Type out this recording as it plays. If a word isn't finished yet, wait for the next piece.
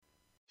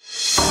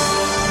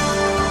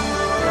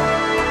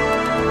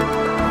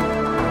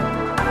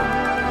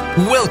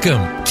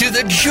Welcome to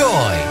The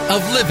Joy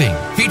of Living,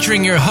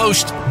 featuring your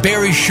host,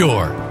 Barry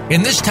Shore.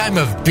 In this time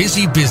of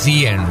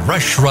busy and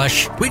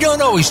rush, we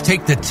don't always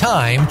take the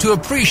time to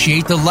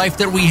appreciate the life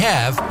that we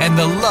have and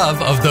the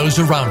love of those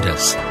around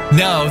us.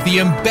 Now, the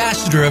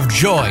ambassador of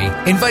joy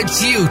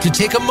invites you to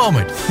take a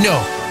moment,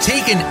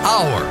 take an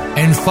hour,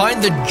 and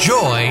find the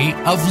joy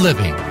of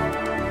living.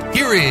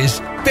 Here is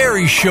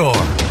Barry Shore.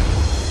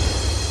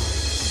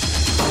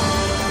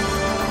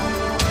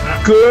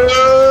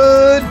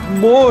 Good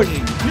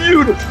morning,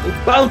 beautiful,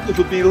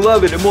 bountiful,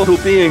 beloved, immortal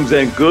beings,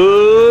 and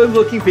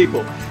good-looking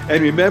people.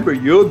 And remember,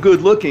 you're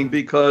good-looking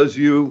because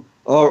you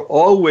are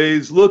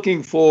always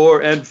looking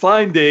for and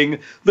finding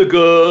the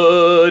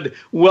good.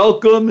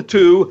 Welcome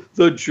to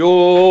The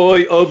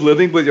Joy of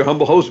Living with your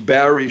humble host,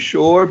 Barry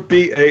Shore,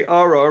 Barry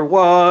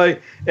Shore,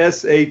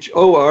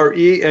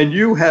 and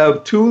you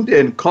have tuned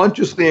in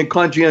consciously and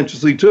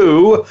conscientiously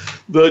to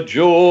The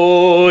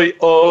Joy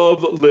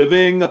of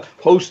Living,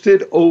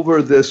 hosted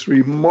over this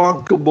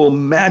remarkable,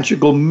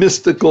 magical,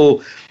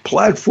 mystical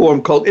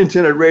platform called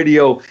Internet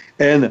Radio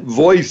and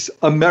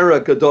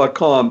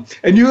voiceamerica.com.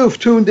 And you have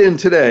tuned in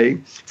today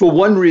for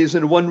one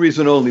reason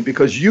only,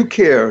 because you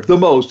care the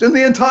most in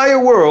the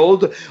entire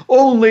world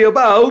only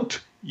about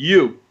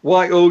you.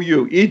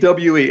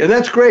 Y-O-U-E-W-E. And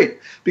that's great,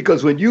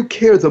 because when you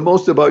care the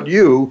most about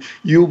you,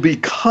 you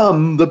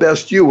become the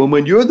best you. And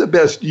when you're the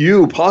best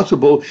you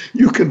possible,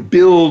 you can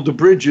build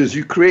bridges.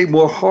 You create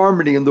more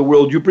harmony in the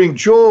world. You bring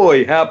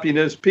joy,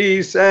 happiness,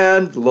 peace,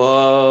 and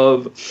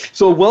love.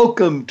 So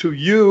welcome to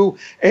you.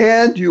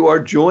 And you are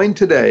joined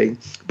today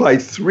by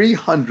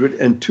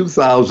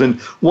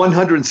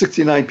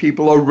 302,169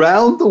 people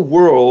around the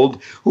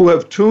world who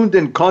have tuned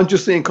in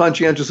consciously and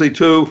conscientiously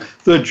to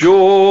The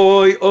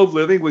Joy of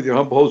Living with your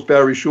humble host,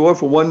 Barry Shore,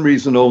 for one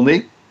reason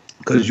only,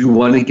 because you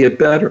want to get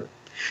better.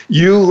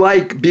 You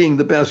like being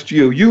the best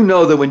you. You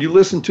know that when you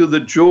listen to The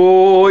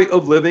Joy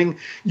of Living,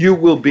 you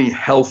will be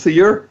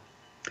healthier,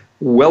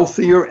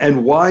 wealthier,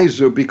 and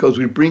wiser, because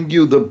we bring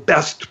you the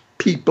best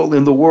people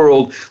in the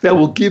world that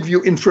will give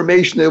you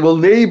information that will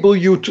enable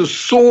you to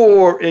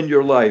soar in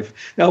your life.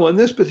 Now, on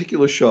this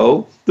particular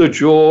show, The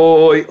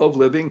Joy of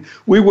Living,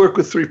 we work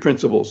with three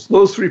principles.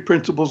 Those three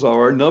principles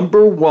are,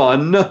 number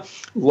one,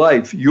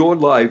 life. Your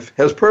life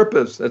has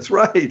purpose. That's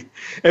right.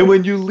 And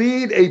when you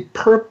lead a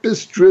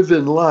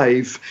purpose-driven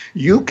life,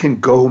 you can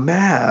go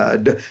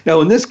mad.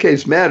 Now, in this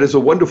case, MAD is a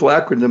wonderful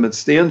acronym. It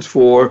stands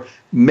for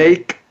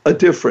Make a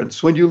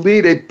Difference. When you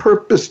lead a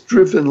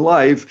purpose-driven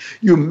life,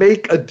 you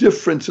make a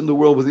difference in the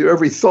world with your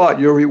every thought,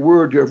 your every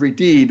word, your every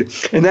deed.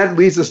 And that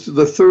leads us to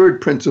the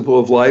third principle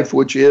of life,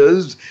 which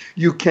is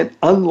you can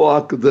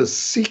unlock the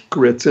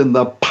secrets and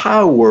the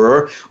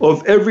power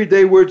of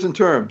everyday words and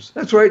terms.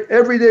 That's right,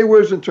 everyday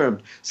words and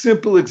terms.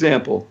 Simple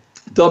example,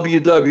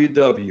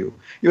 www.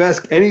 You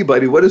ask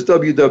anybody, what does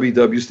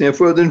www stand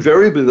for? Then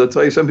invariably they'll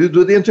tell you something to do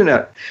with the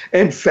internet.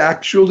 And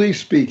factually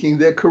speaking,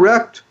 they're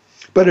correct.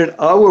 But in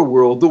our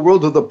world, the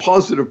world of the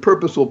positive,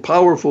 purposeful,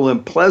 powerful,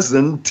 and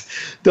pleasant,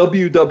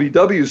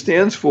 WWW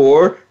stands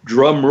for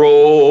drum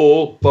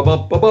roll,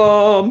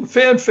 ba-bum-ba-bum,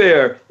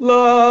 fanfare,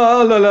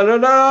 la la la la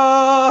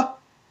la.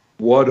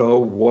 What a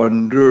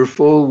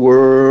wonderful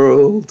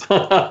world.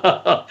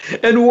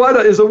 And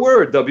what is a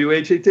word,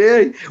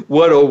 W-H-A-T-A.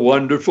 What a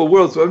wonderful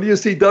world. So when you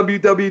see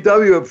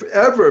WWW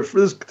ever from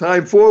this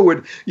time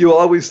forward, you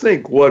always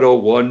think, what a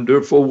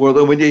wonderful world.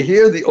 And when you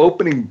hear the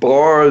opening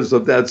bars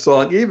of that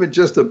song, even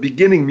just the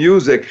beginning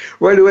music,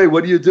 right away,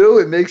 what do?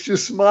 It makes you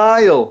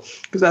smile.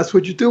 Because that's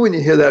what you do when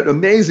you hear that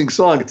amazing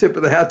song. A tip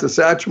of the hat to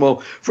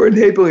Satchmo for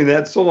enabling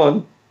that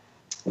song.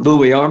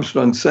 Louis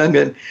Armstrong sang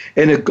it,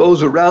 and it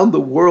goes around the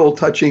world,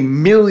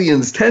 touching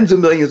millions, tens of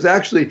millions,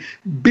 actually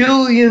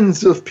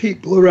billions of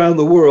people around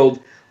the world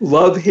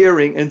love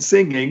hearing and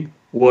singing,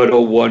 what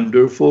a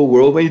wonderful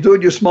world. When you do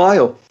it, you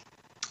smile.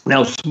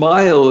 Now,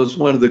 smile is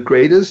one of the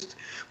greatest,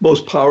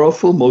 most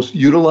powerful, most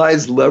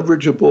utilized,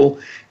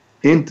 leverageable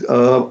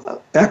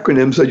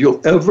acronyms that you'll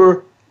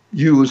ever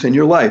use in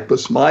your life. But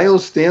SMILE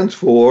stands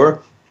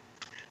for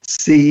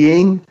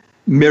Seeing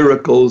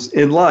Miracles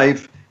in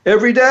Life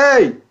Every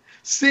Day.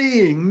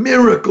 Seeing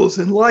miracles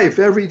in life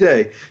every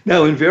day.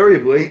 Now,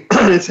 invariably,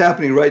 it's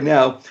happening right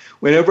now.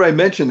 Whenever I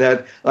mention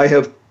that, I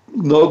have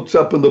notes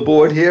up on the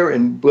board here,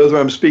 and whether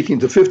I'm speaking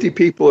to 50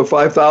 people or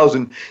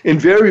 5,000,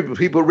 invariably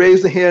people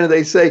raise the hand and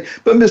they say,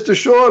 but Mr.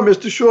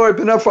 Shore, I've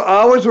been up for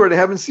hours already, I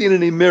haven't seen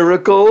any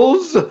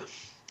miracles.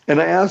 And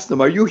I ask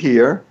them, are you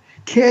here?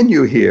 Can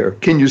you hear?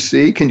 Can you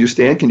see? Can you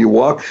stand? Can you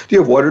walk? Do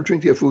you have water to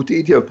drink? Do you have food to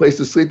eat? Do you have a place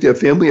to sleep? Do you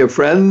have family? Do you have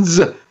friends?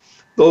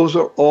 Those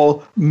are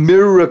all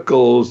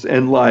miracles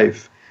in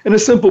life. And a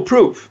simple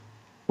proof.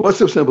 What's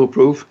the simple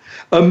proof?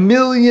 1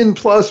 million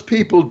plus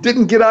people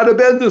didn't get out of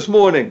bed this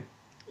morning.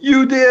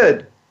 You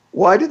did.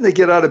 Why didn't they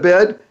get out of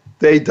bed?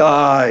 They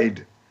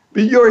died.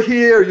 But you're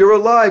here. You're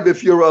alive.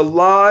 If you're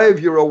alive,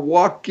 you're a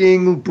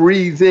walking,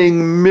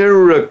 breathing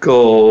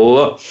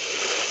miracle.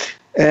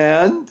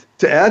 And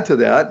to add to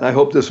that, and I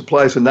hope this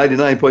applies to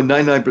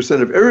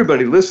 99.99% of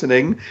everybody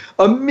listening,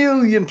 1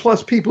 million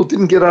plus people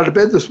didn't get out of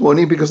bed this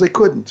morning because they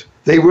couldn't.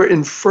 They were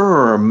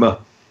infirm.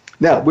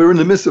 Now, we're in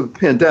the midst of a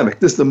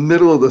pandemic. This is the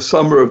middle of the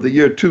summer of the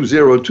year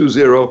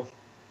 2020.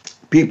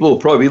 People will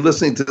probably be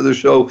listening to the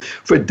show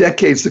for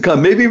decades to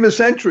come, maybe even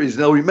centuries.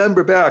 And they'll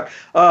remember back,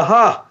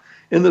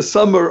 in the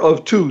summer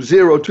of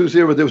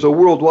 2020, there was a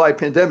worldwide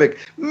pandemic.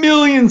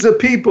 Millions of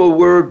people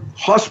were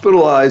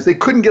hospitalized. They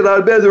couldn't get out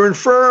of bed. They're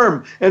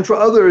infirm and for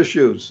other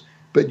issues.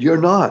 But you're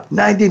not.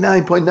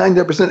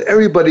 99.99%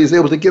 everybody is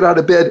able to get out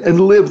of bed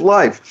and live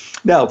life.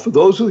 Now, for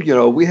those who,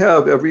 we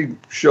have every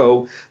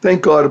show,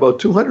 thank God, about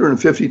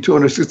 250,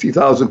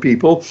 260,000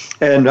 people.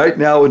 And right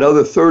now,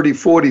 another 30,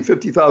 40,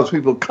 50,000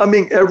 people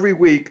coming every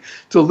week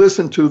to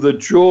listen to The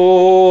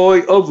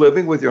Joy of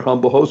Living with your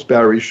humble host,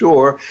 Barry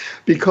Shore,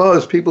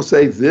 because people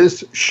say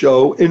this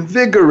show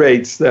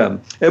invigorates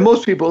them. And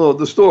most people know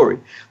the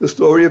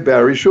story of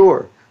Barry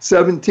Shore.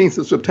 17th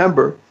of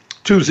September,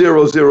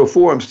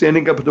 2004. I'm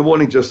standing up in the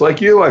morning just like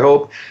you, I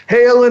hope,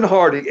 hale and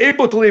hearty,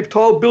 able to leap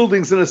tall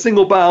buildings in a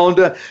single bound.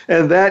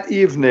 And that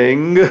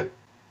evening,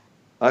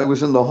 I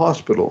was in the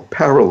hospital,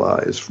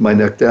 paralyzed from my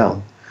neck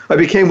down. I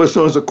became what's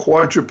known as a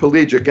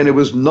quadriplegic, and it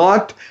was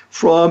not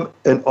from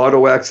an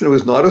auto accident. It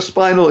was not a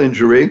spinal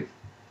injury. It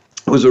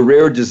was a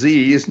rare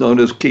disease known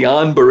as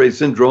Guillain-Barré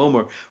syndrome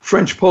or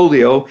French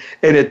polio,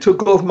 and it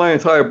took over my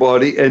entire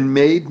body and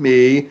made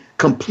me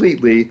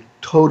completely,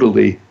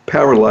 totally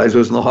paralyzed. I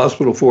was in the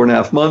hospital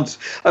 4.5 months.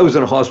 I was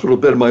in a hospital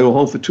bed in my own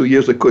home for 2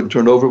 years. I couldn't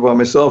turn over by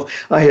myself.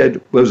 I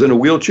was in a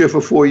wheelchair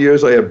for 4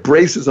 years. I had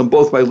braces on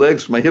both my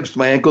legs, from my hips to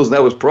my ankles, and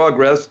that was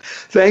progress.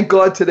 Thank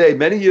God today,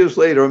 many years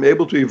later, I'm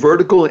able to be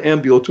vertical and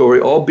ambulatory,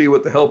 albeit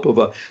with the help of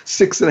a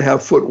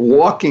 6.5-foot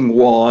walking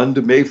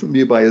wand made for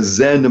me by a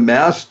Zen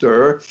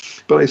master.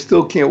 But I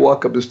still can't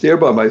walk up the stair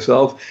by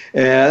myself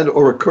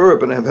or a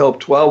curb, and I have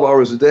help 12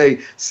 hours a day,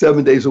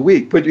 7 days a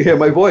week. But you hear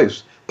my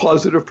voice.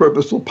 Positive,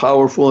 purposeful,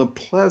 powerful, and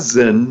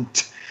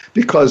pleasant,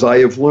 because I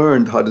have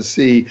learned how to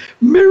see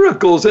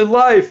miracles in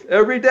life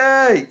every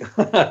day.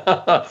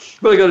 But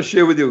I got to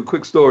share with you a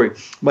quick story.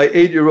 My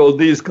 8-year-old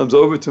niece comes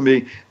over to me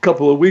a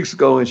couple of weeks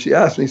ago, and she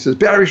asked me, she says,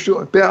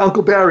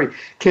 Uncle Barry,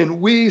 can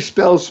we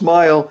spell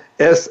smile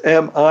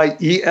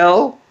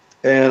S-M-I-E-L?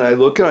 And I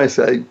look and I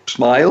say,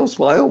 smile,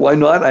 why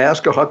not? I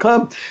ask her, how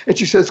come? And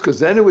she says, because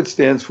then it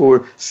stands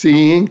for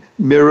seeing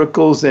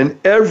miracles in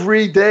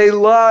everyday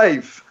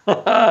life.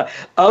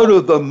 Out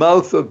of the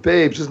mouth of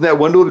babes. Isn't that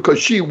wonderful?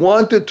 Because she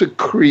wanted to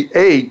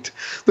create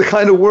the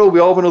kind of world we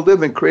all want to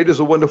live in. CREATE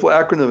is a wonderful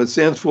acronym. It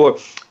stands for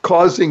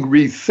causing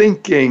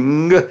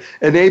rethinking,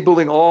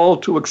 enabling all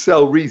to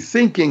excel.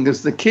 Rethinking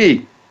is the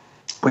key.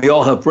 We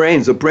all have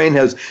brains. A brain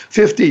has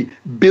 50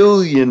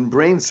 billion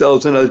brain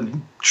cells and a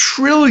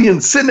trillion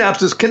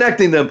synapses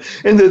connecting them.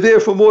 And they're there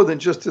for more than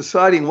just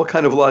deciding what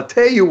kind of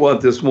latte you want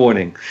this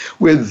morning.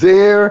 We're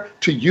there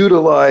to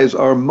utilize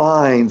our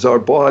minds, our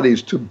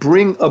bodies, to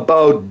bring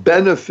about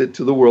benefit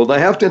to the world. I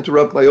have to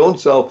interrupt my own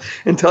self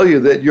and tell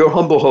you that your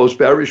humble host,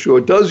 Barry Shore,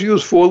 does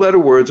use 4-letter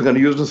words. I'm going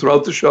to use them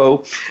throughout the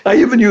show. I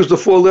even use the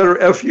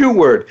 4-letter FU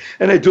word.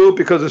 And I do it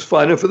because it's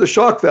fun and for the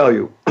shock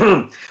value.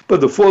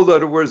 But the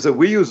 4-letter words that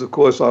we use, of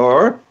course,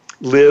 are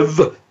live,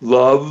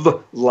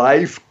 love,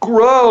 life,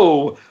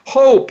 grow,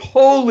 hope,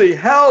 holy,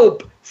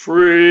 help,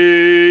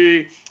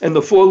 free. And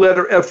the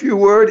 4-letter FU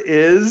word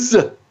is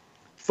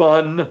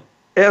fun,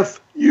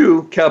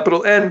 F-U,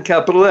 capital N,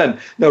 capital N.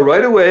 Now,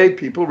 right away,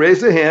 people raise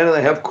their hand and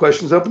I have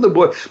questions up on the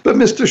board. But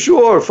Mr.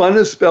 Shore, fun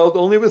is spelled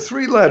only with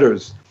 3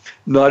 letters.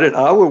 Not in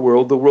our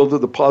world, the world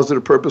of the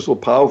positive, purposeful,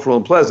 powerful,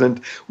 and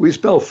pleasant. We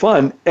spell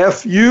fun,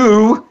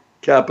 F-U,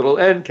 capital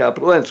N,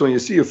 capital N. So when you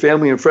see your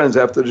family and friends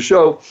after the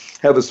show,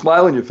 have a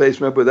smile on your face,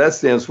 remember what that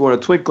stands for,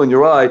 and a twinkle in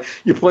your eye.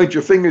 You point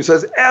your finger and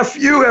says, F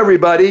you,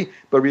 everybody.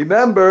 But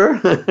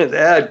remember,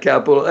 add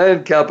capital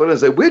N, capital N.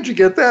 Say, where'd you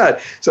get that?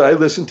 So I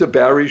listened to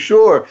Barry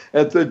Shore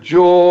at The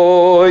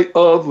Joy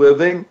of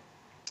Living.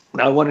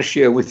 Now I want to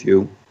share with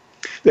you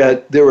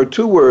that there are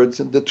 2 words,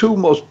 and the 2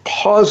 most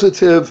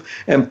positive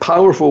and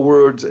powerful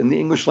words in the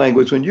English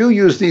language. When you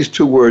use these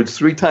 2 words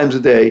 3 times a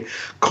day,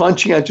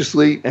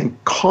 conscientiously and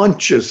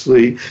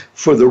consciously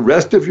for the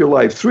rest of your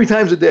life, 3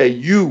 times a day,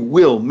 you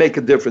will make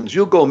a difference.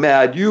 You'll go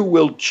mad. You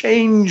will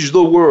change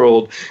the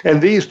world.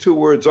 And these 2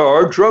 words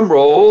are, drum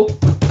roll,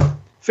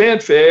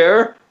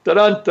 fanfare,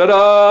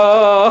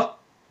 da-dun-da-da.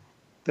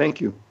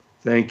 Thank you.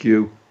 Thank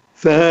you.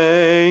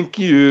 Thank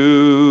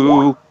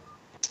you.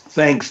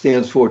 Thanks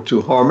stands for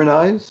to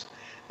harmonize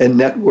and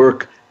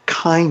network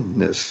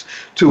kindness.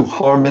 To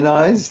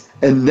harmonize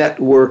and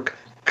network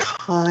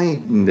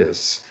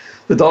kindness.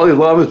 The Dalai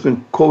Lama has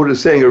been quoted as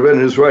saying, I read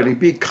in his writing,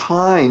 be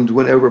kind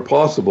whenever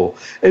possible.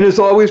 And it's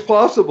always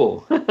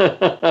possible.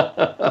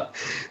 We're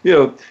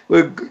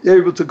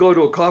able to go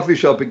to a coffee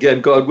shop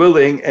again, God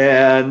willing,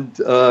 and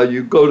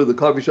you go to the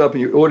coffee shop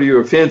and you order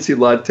your fancy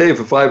latte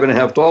for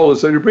 $5.50.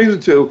 So he brings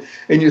it to,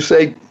 and you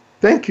say,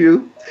 thank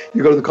you.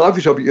 You go to the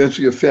coffee shop, you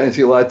answer your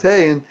fancy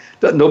latte, and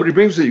nobody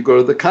brings it. You go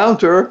to the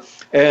counter,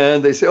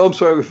 and they say, oh, I'm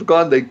sorry, we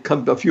forgot. They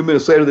come a few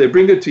minutes later, they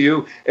bring it to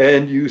you,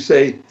 and you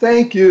say,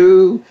 thank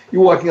you.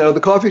 You're walking out of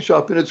the coffee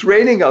shop, and it's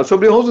raining out.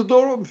 Somebody holds the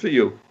door open for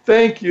you.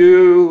 Thank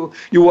you.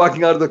 You're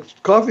walking out of the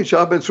coffee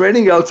shop, and it's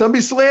raining out.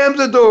 Somebody slams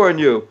the door on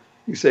you.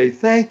 You say,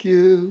 thank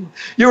you.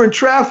 You're in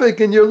traffic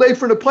and you're late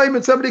for an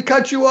appointment. Somebody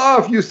cut you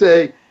off. You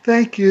say,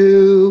 thank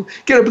you.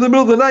 Get up in the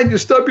middle of the night and you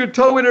stub your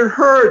toe and it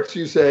hurts.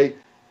 You say,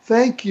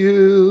 thank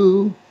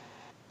you.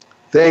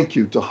 Thank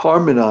you. To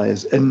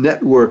harmonize and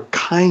network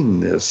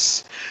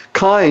kindness.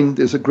 Kind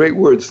is a great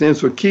word. It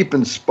stands for keep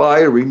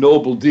inspiring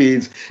noble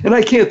deeds. And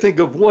I can't think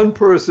of one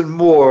person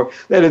more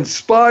that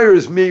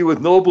inspires me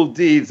with noble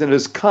deeds and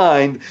is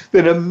kind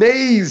than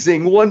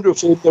amazing,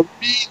 wonderful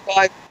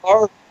Marie,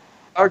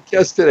 our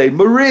guest today.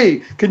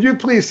 Marie, can you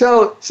please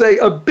say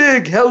a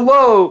big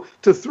hello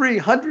to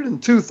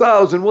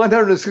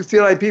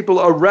 302,169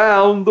 people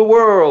around the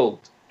world?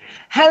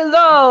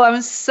 Hello.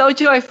 I'm so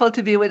joyful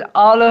to be with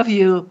all of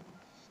you.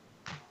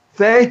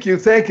 Thank you.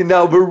 Thank you.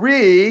 Now,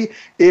 Marie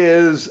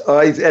is,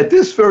 at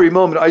this very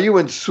moment, are you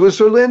in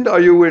Switzerland?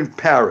 Are you in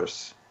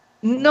Paris?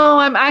 No,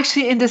 I'm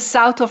actually in the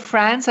south of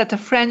France at the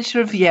French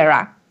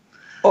Riviera.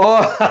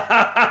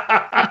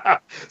 Oh,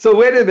 so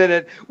wait a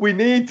minute. We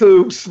need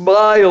to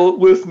smile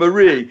with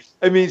Marie.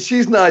 I mean,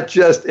 she's not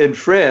just in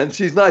France.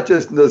 She's not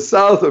just in the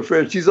south of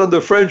France. She's on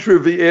the French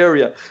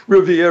Riviera.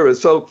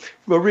 So,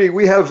 Marie,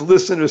 we have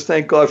listeners,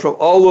 thank God, from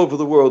all over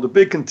the world. A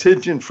big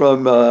contingent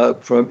from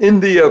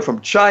India, from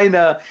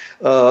China,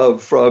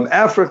 from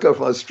Africa,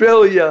 from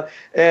Australia,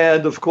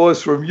 and of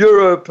course from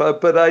Europe.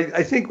 But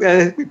I think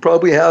we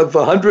probably have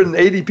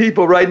 180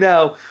 people right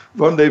now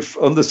from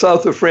the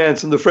south of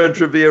France and the French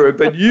Riviera.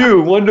 But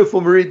you,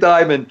 wonderful Marie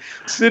Diamond,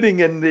 sitting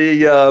in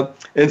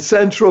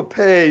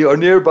Saint-Tropez or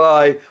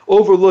nearby,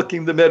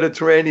 overlooking the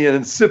Mediterranean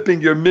and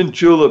sipping your mint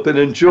julep and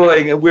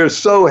enjoying. And we're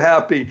so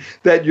happy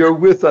that you're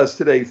with us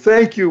today.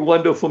 Thank you,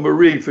 wonderful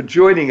Marie, for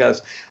joining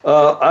us.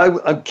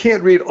 I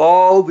can't read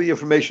all the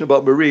information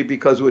about Marie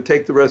because it would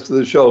take the rest of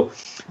the show.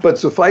 But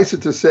suffice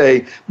it to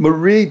say,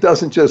 Marie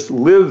doesn't just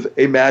live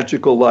a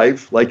magical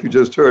life, like you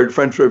just heard,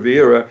 French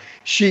Riviera.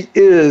 She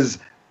is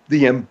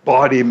the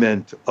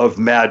embodiment of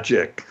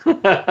magic.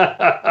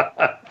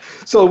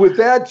 So with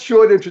that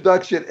short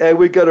introduction, and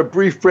we got a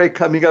brief break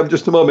coming up in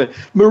just a moment.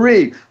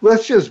 Marie,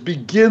 let's just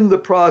begin the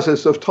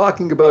process of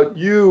talking about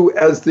you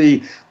as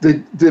the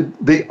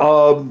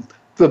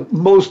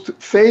most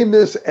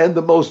famous and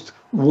the most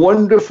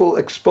wonderful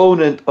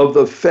exponent of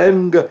the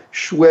Feng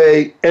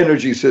Shui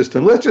energy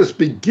system. Let's just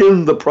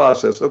begin the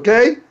process,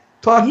 okay?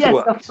 Talk to us.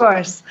 Yes, of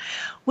course.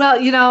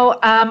 Well,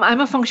 I'm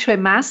a Feng Shui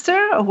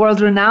Master,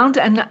 world-renowned,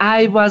 and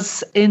I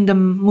was in the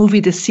movie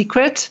The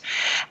Secret,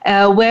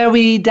 where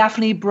we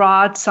definitely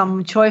brought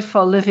some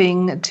joyful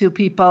living to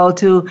people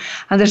to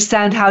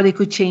understand how they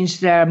could change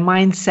their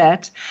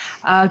mindset,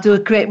 to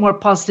create more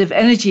positive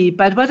energy.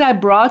 But what I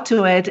brought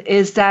to it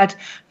is that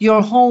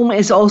your home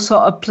is also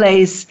a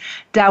place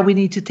that we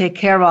need to take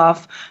care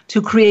of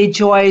to create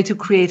joy, to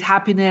create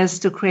happiness,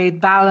 to create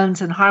balance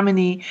and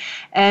harmony,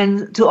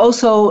 and to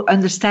also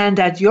understand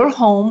that your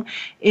home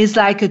is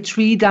like a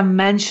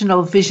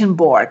three-dimensional vision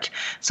board.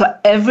 So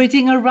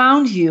everything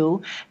around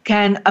you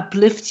can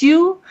uplift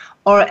you,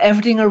 or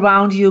everything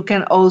around you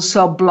can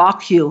also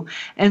block you.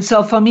 And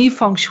so for me,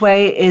 Feng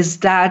Shui is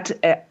that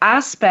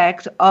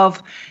aspect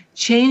of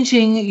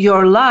changing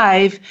your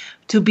life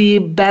to be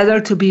better,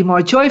 to be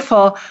more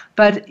joyful,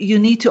 but you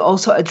need to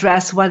also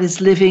address what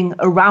is living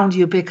around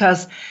you,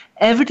 because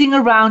everything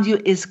around you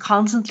is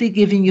constantly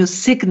giving you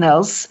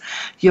signals,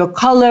 your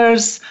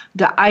colors,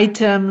 the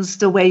items,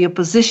 the way you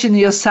position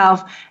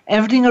yourself,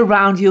 everything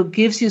around you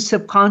gives you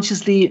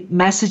subconsciously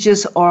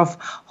messages of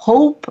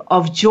hope,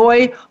 of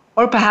joy,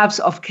 or perhaps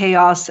of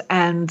chaos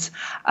and,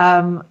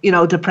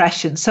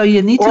 depression. So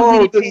you need to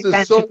really pay attention to that.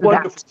 This is so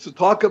wonderful. So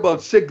talk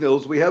about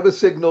signals. We have a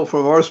signal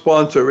from our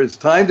sponsor. It's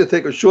time to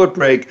take a short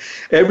break.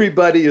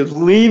 Everybody is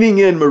leaning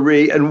in,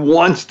 Marie, and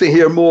wants to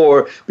hear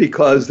more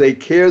because they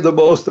care the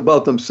most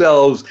about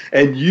themselves,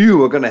 and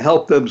you are going to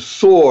help them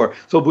soar.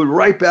 So we'll be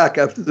right back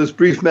after this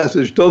brief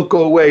message. Don't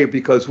go away,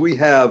 because we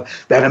have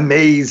that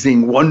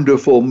amazing,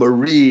 wonderful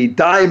Marie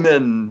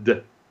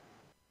Diamond.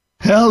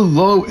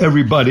 Hello,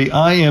 everybody.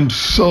 I am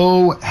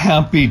so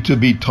happy to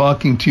be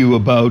talking to you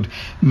about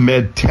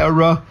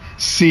Medterra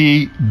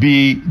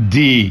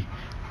CBD.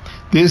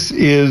 This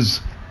is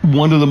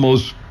one of the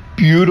most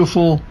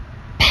beautiful,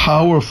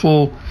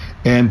 powerful,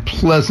 and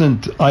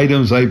pleasant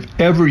items I've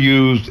ever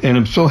used, and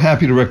I'm so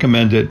happy to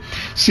recommend it.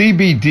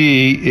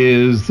 CBD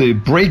is the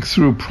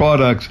breakthrough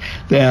products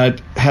that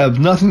have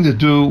nothing to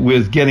do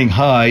with getting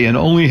high and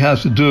only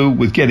has to do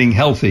with getting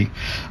healthy.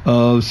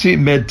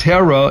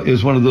 Medterra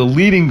is one of the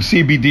leading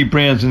CBD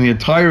brands in the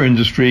entire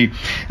industry,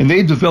 and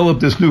they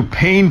developed this new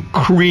pain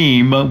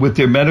cream with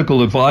their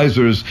medical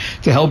advisors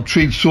to help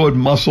treat sore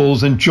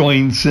muscles and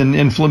joints and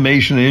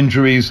inflammation and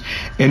injuries.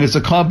 And it's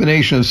a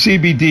combination of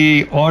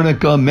CBD,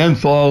 arnica,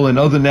 menthol, and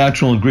other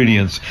natural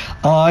ingredients.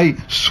 I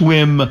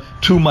swim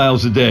 2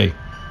 miles a day.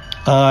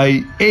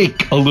 I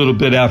ache a little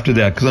bit after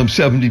that because I'm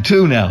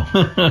 72 now.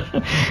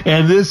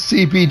 And this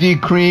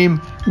CBD cream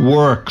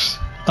works.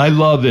 I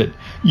love it.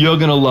 You're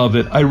going to love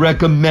it. I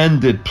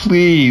recommend it.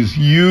 Please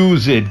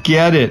use it.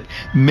 Get it.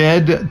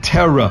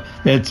 Medterra.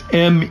 That's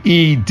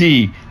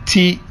MEDTERRA.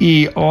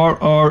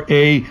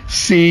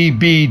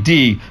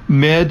 MEDTERRACBD,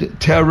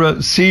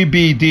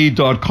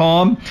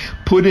 medterracbd.com.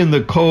 Put in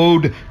the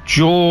code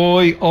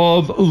Joy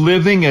of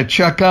Living at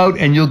checkout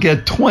and you'll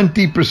get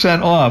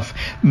 20% off.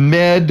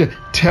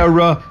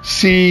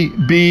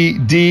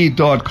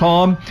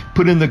 medterracbd.com.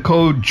 Put in the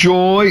code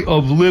Joy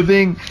of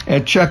Living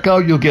at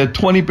checkout. You'll get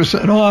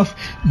 20% off.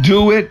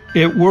 Do it.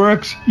 It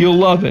works. You'll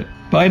love it.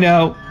 Bye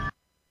now.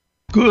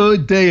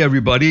 Good day,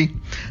 everybody.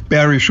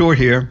 Barry Shore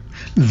here.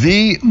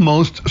 The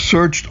most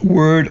searched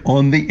word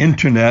on the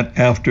internet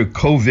after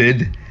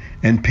COVID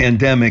and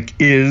pandemic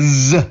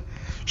is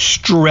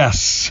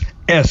stress.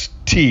 STRESS,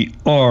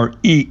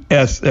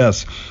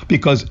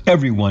 because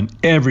everyone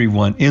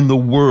in the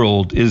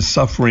world is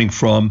suffering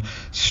from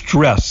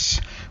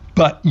stress.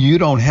 But you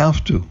don't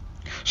have to.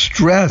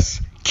 Stress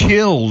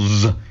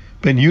kills,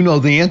 but you know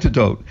the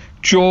antidote.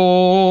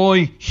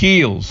 Joy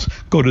heals.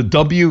 Go to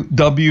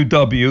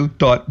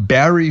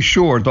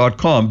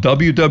www.barryshore.com.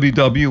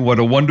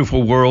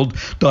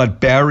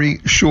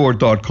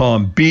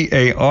 www.whatawonderfulworld.barryshore.com.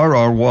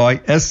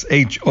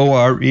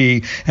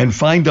 BARRYSHORE, and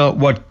find out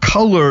what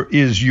color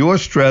is your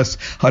stress,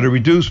 how to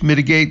reduce,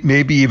 mitigate,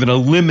 maybe even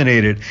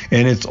eliminate it.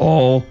 And it's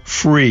all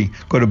free.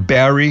 Go to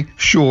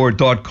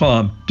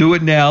barryshore.com. Do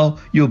it now.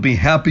 You'll be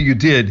happy you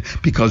did,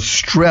 because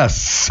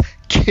stress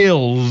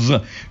kills.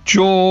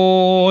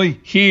 Joy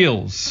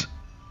heals.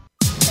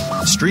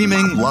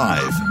 Streaming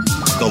live,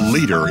 the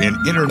leader in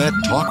Internet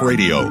Talk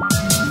Radio,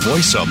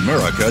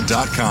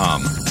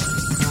 VoiceAmerica.com.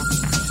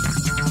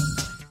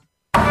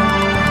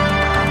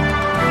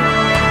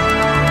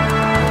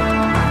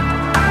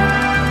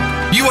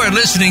 You are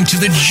listening to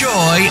The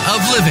Joy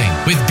of Living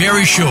with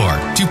Barry Shore.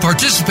 To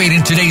participate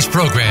in today's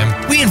program,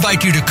 we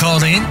invite you to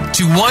call in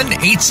to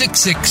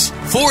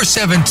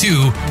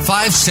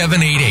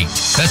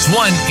 1-866-472-5788. That's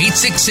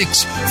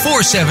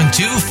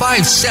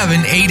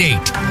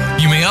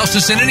 1-866-472-5788. You may also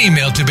send an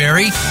email to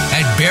Barry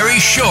at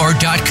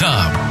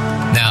barryshore.com.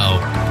 Now,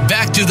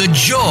 back to The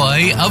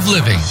Joy of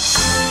Living.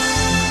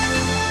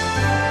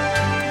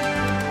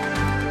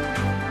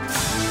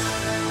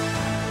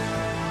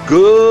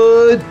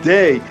 Good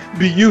day,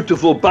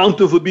 beautiful,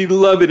 bountiful,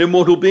 beloved,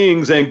 immortal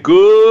beings, and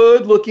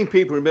good-looking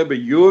people. Remember,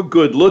 you're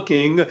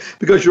good-looking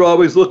because you're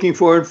always looking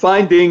for and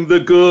finding the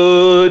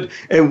good.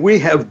 And we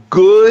have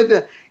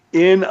good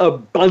in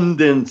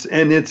abundance,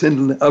 and it's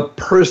in a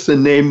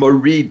person named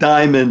Marie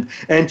Diamond,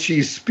 and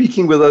she's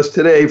speaking with us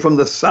today from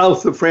the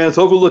south of France,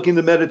 overlooking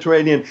the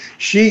Mediterranean.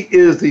 She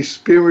is the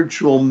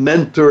spiritual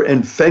mentor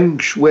and Feng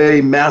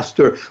Shui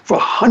Master for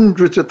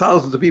hundreds of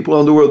thousands of people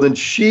around the world, and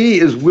she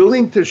is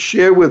willing to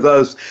share with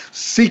us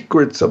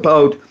secrets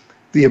about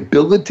the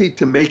ability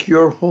to make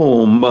your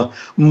home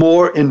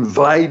more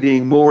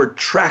inviting, more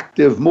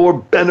attractive, more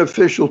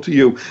beneficial to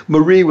you.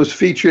 Marie was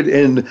featured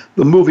in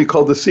the movie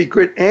called The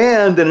Secret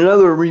and in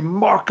another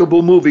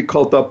remarkable movie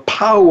called The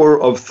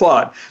Power of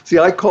Thought. See,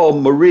 I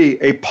call Marie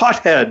a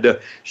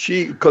pothead,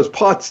 because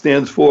pot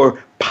stands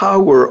for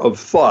power of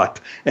thought,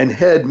 and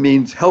head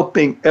means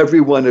helping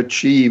everyone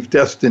achieve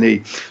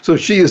destiny. So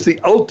she is the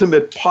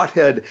ultimate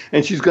pothead,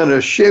 and she's going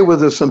to share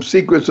with us some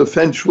secrets of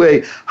Feng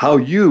Shui, how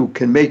you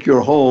can make your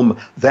home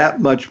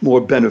that much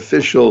more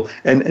beneficial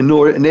and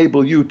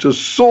enable you to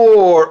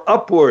soar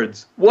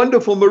upwards.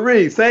 Wonderful,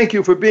 Marie. Thank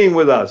you for being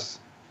with us.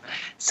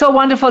 So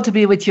wonderful to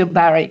be with you,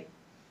 Barry.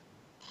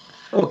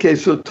 Okay,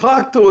 so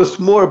talk to us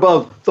more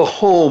about the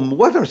home.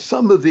 What are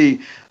some of the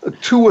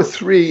 2 or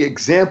 3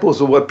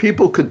 examples of what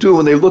people could do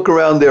when they look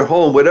around their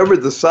home, whatever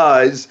the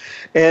size,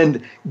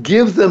 and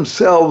give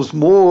themselves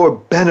more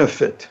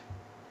benefit?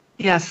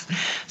 Yes.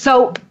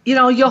 So,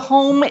 your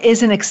home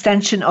is an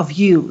extension of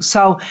you.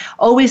 So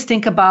always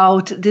think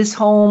about this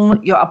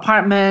home, your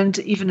apartment,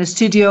 even a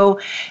studio.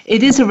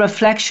 It is a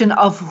reflection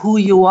of who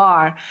you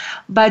are.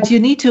 But you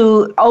need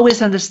to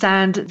always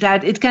understand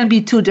that it can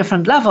be 2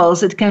 different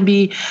levels. It can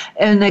be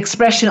an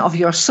expression of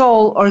your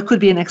soul, or it could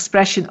be an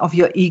expression of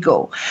your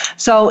ego.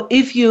 So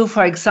if you,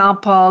 for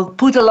example,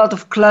 put a lot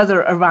of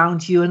clutter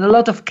around you and a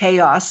lot of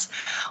chaos,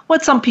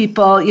 what some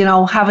people,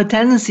 have a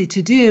tendency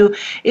to do,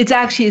 it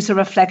actually is a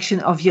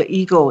reflection of your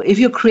ego. If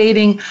you're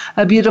creating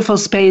a beautiful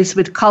space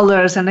with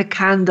colors and a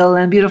candle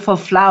and beautiful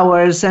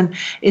flowers and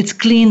it's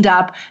cleaned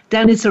up,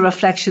 then it's a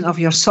reflection of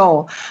your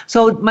soul.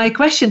 So my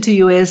question to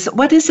you is,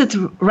 what is it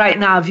right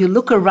now? If you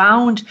look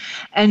around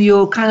and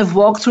you kind of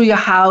walk through your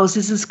house,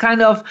 this is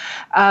kind of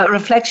a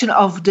reflection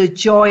of the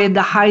joy and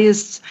the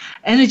highest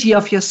energy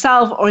of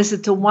yourself, or is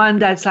it the one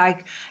that's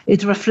like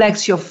it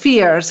reflects your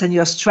fears and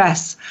your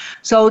stress?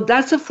 So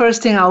that's the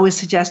first thing I always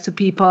suggest to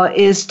people,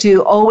 is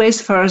to always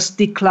first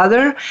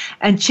declutter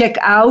and check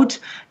out,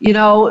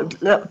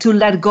 to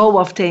let go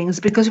of things.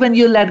 Because when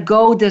you let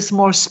go, there's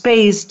more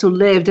space to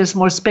live, there's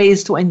more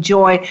space to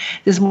enjoy,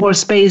 there's more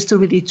space to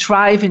really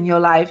thrive in your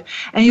life.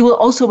 And you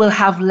will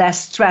have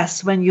less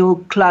stress when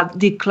you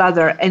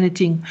declutter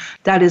anything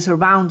that is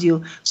around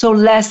you. So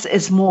less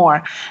is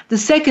more. The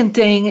second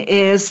thing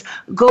is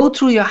go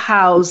through your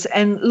house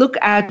and look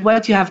at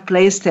what you have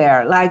placed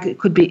there. Like it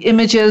could be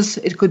images,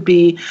 it could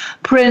be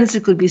prints,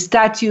 it could be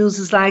statues.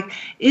 It's like,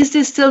 is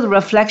this still the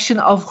reflection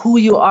of who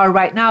you are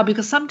right now?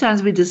 Because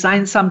sometimes we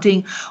design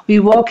something, we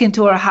walk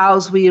into our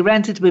house, we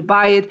rent it, we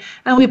buy it,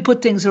 and we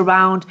put things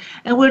around,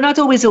 and we're not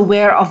always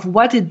aware of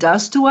what it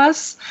does to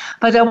us.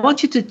 But I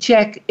want you to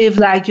check if,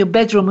 like your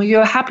bedroom,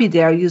 you're happy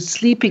there, you're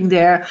sleeping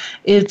there,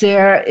 if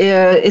there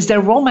is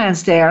there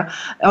romance there,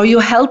 are you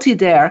healthy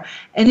there?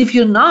 And if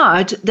you're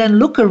not, then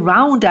look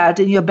around that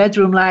in your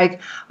bedroom like,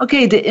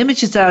 okay, the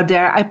images are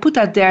there. I put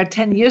that there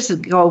 10 years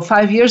ago,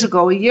 5 years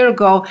ago, a year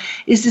ago.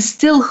 Is this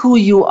still who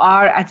you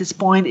are at this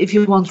point? If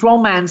you want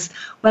romance,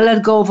 well,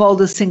 let go of all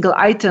the single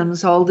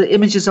items, all the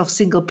images of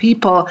single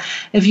people.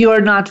 If you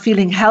are not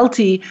feeling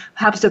healthy,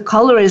 perhaps the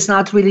color is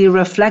not really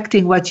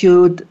reflecting what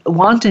you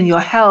want in your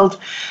health.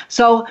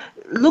 So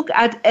look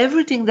at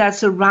everything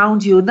that's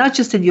around you, not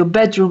just in your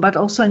bedroom, but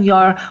also in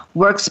your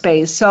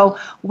workspace. So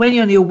when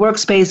you're in your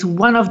workspace,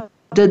 one of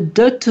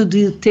the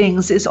to-do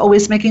things is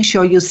always making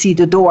sure you see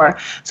the door.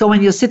 So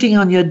when you're sitting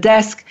on your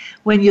desk,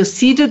 when you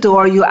see the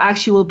door, you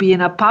actually will be in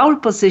a power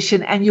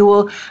position and you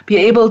will be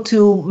able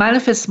to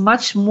manifest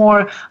much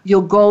more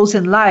your goals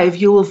in life.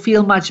 You will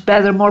feel much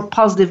better, more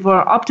positive,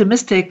 more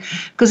optimistic.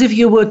 Because if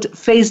you would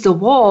face the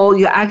wall,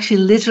 you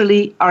actually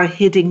literally are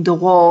hitting the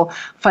wall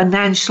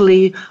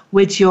financially,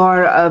 with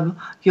your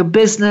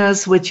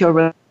business, with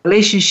your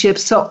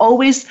relationships. So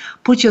always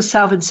put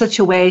yourself in such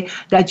a way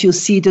that you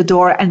see the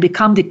door and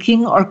become the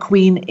king or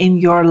queen in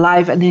your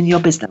life and in your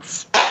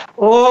business.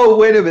 Oh,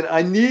 wait a minute.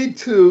 I need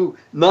to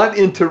not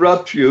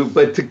interrupt you,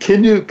 but to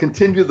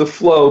continue the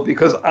flow,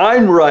 because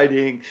I'm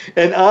writing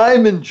and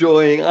I'm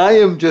enjoying. I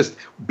am just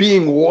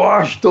being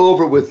washed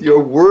over with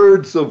your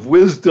words of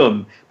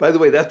wisdom. By the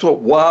way, that's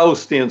what WOW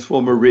stands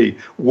for, Marie.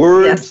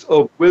 Words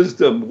of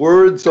wisdom,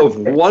 words of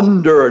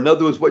wonder. In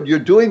other words, what you're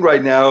doing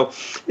right now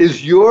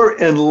is you're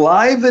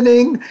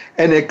enlivening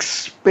and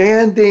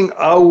expanding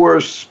our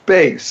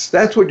space.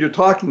 That's what you're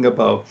talking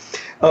about.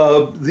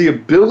 The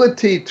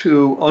ability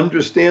to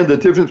understand the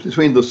difference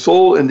between the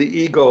soul and the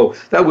ego.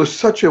 That was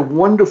such a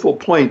wonderful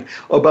point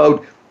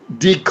about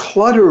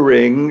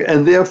decluttering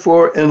and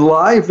therefore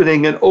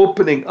enlivening and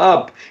opening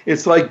up.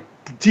 It's like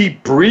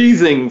deep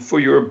breathing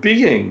for your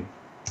being.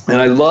 And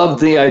I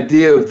love the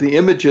idea of the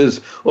images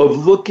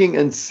of looking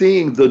and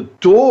seeing the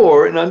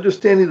door and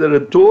understanding that a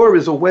door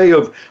is a way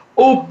of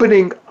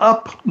opening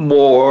up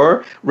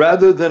more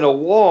rather than a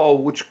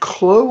wall which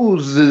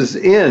closes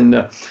in.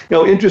 You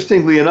know,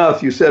 interestingly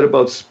enough, you said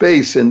about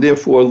space and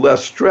therefore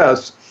less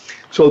stress.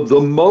 So the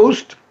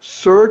most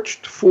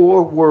searched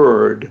for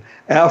word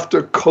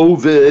after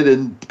COVID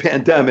and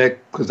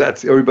pandemic, because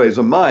that's everybody's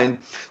in mind,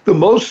 the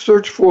most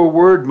searched for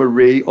word,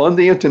 Marie, on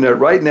the internet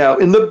right now,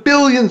 in the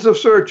billions of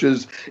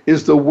searches,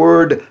 is the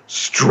word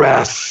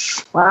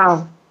stress.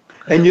 Wow.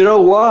 And you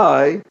know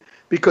why?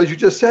 Because you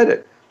just said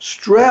it.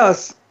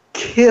 Stress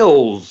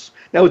kills.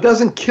 Now, it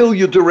doesn't kill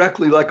you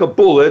directly like a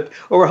bullet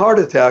or a heart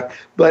attack,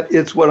 but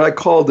it's what I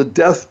call the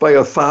death by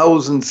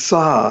 1,000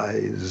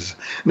 sighs.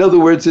 In other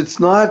words, it's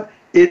not,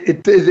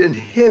 it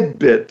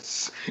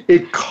inhibits,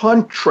 it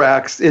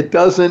contracts, it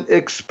doesn't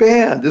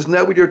expand. Isn't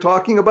that what you're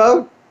talking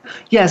about?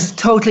 Yes,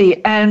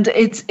 totally. And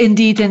it's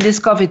indeed in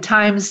this COVID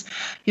times,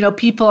 you know,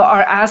 people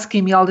are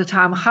asking me all the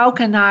time, how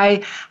can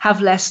I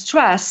have less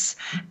stress?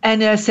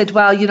 And I said,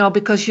 well, you know,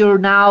 because you're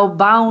now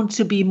bound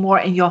to be more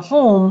in your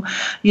home,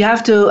 you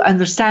have to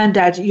understand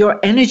that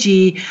your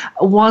energy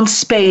wants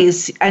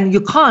space and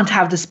you can't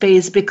have the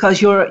space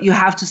because you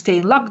have to stay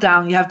in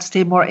lockdown. You have to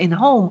stay more in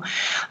home.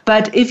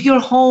 But if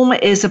your home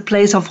is a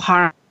place of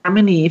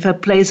harmony, if a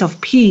place of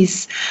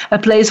peace, a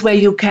place where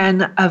you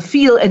can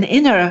feel an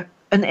inner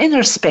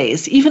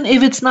space, even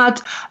if it's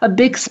not a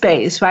big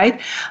space, right?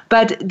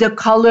 But the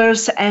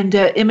colors and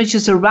the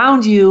images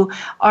around you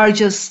are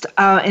just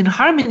in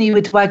harmony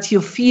with what you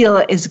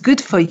feel is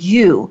good for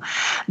you.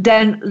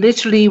 Then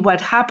literally what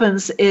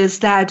happens is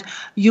that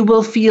you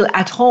will feel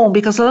at home,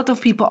 because a lot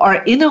of people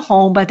are in a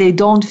home, but they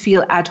don't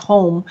feel at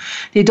home.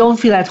 They don't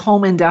feel at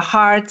home in their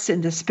hearts,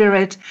 in the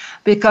spirit,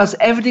 because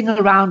everything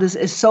around us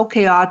is so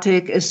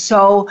chaotic, is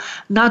so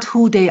not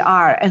who they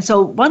are. And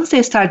so once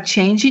they start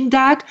changing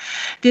that,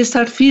 they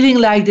start feeling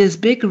like this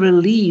big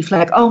relief,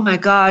 like, oh my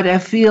God, I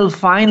feel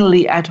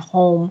finally at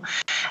home.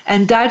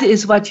 And that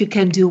is what you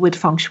can do with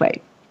Feng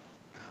Shui.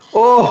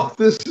 Oh,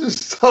 this is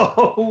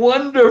so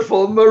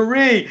wonderful,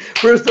 Marie.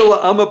 First of all,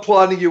 I'm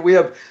applauding you. We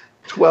have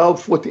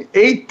 12, 14,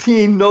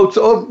 18 notes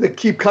that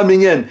keep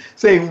coming in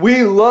saying,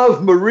 we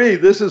love Marie.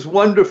 This is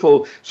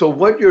wonderful. So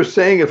what you're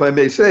saying, if I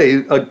may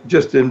say,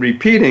 just in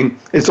repeating,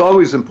 it's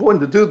always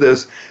important to do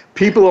this.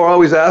 People are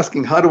always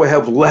asking, how do I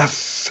have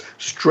less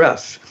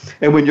stress?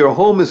 And when your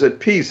home is at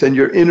peace and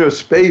your inner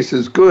space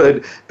is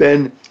good,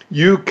 then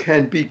you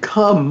can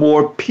become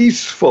more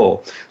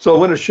peaceful. So I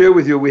want to share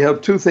with you, we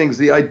have two things.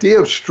 The idea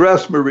of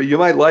stress, Marie, you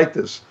might like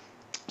this.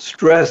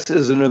 Stress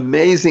is an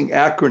amazing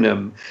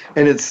acronym,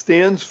 and it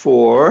stands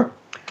for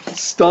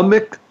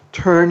stomach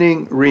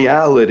turning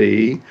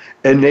reality,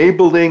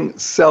 enabling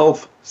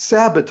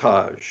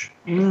self-sabotage.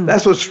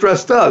 That's what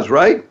stress does,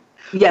 right?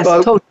 Yes,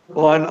 but totally.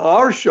 On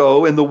our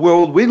show, in the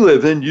world we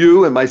live in,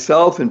 you and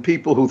myself and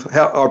people who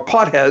are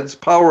potheads,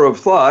 power of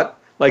thought,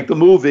 like the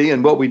movie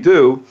and what we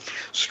do,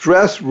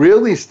 stress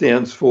really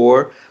stands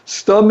for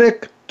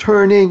stomach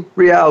turning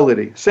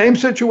reality. Same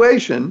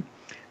situation,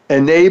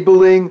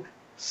 enabling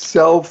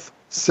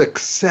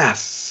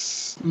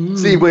self-success.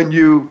 See, when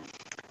you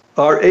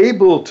are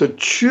able to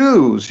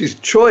choose,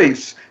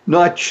 choice,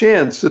 not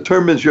chance,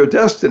 determines your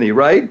destiny,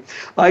 right?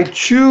 I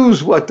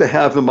choose what to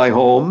have in my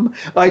home.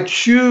 I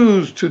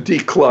choose to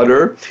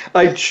declutter.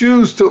 I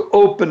choose to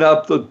open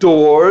up the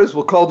doors.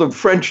 We'll call them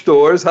French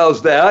doors.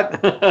 How's that?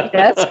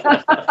 Yes.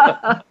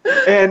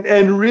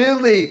 and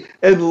really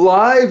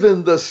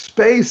enliven the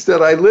space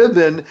that I live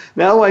in.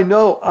 Now I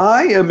know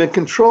I am in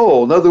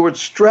control. In other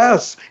words,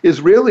 stress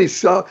is really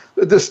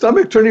the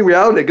stomach turning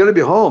reality. Going to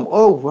be home.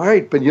 Oh,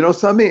 right. But you know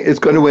something? It's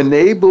going to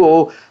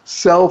enable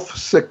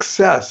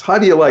self-success. How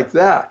do you like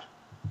that?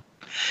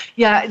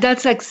 Yeah,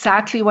 that's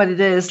exactly what it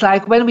is.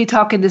 Like when we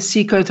talk in The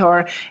Secret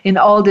or in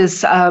all these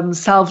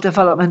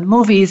self-development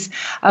movies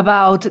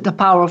about the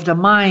power of the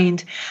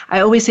mind,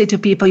 I always say to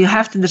people, you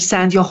have to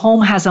understand your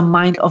home has a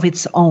mind of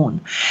its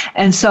own.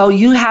 And so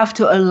you have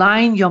to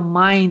align your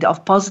mind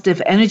of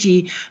positive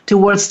energy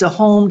towards the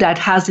home that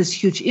has this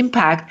huge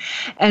impact.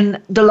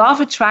 And the law of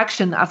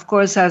attraction, of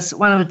course, as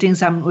one of the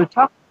things we're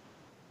talking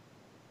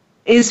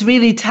is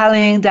really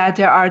telling that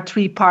there are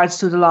three parts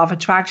to the law of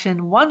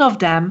attraction. One of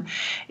them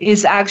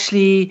is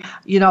actually,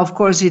 of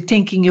course, you're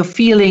thinking, you're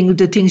feeling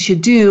the things you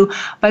do,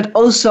 but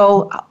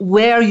also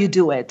where you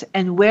do it.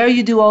 And where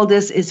you do all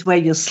this is where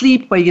you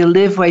sleep, where you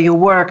live, where you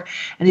work.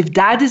 And if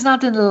that is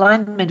not in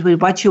alignment with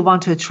what you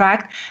want to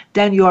attract,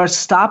 then you are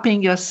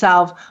stopping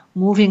yourself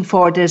moving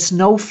forward. There's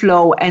no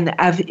flow. And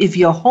if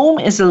your home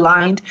is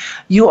aligned,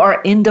 you are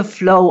in the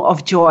flow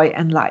of joy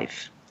and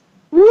life.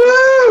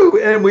 Woo!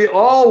 And we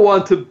all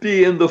want to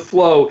be in the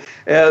flow,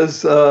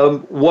 as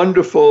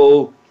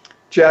wonderful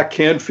Jack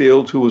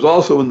Canfield, who was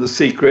also in The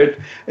Secret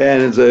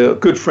and is a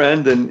good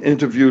friend and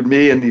interviewed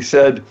me, and he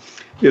said,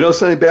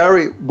 Sonny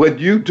Barry, what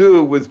you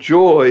do with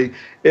joy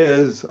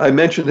is, I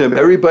mentioned him,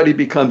 everybody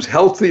becomes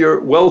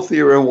healthier,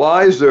 wealthier, and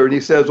wiser. And he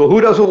says, well,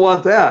 who doesn't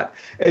want that?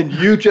 And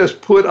you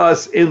just put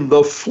us in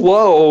the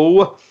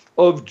flow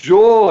of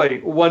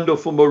joy,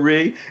 wonderful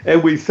Marie,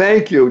 and we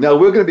thank you. Now,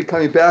 we're going to be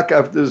coming back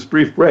after this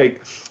brief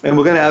break, and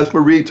we're going to ask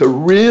Marie to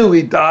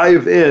really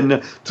dive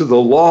in to the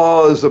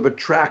laws of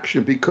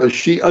attraction because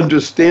she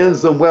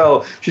understands them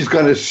well. She's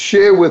going to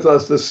share with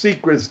us the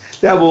secrets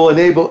that will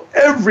enable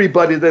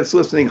everybody that's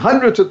listening,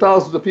 hundreds of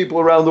thousands of people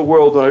around the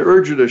world, and I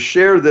urge you to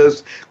share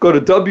this. Go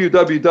to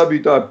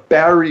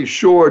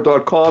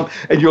www.barryshore.com,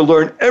 and you'll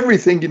learn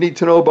everything you need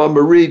to know about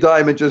Marie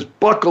Diamond. Just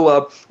buckle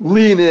up,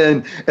 lean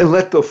in, and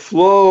let the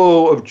flow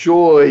of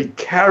joy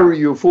carry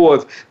you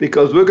forth,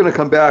 because we're going to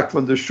come back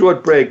from the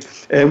short break,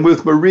 and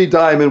with Marie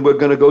Diamond we're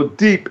going to go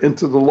deep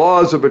into the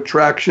laws of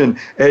attraction,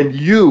 and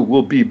you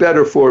will be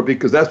better for it,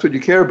 because that's what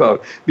you care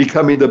about,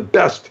 becoming the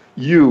best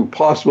you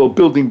possible,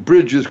 building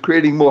bridges,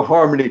 creating more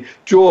harmony,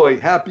 joy,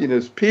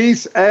 happiness,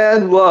 peace,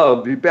 and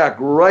love. Be back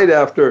right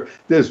after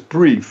this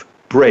brief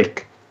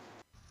break.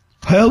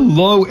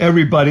 Hello,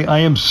 everybody. I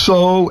am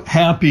so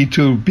happy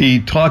to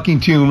be talking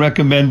to you and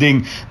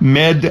recommending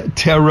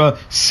MedTerra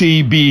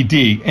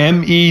CBD,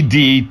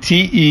 MedTerra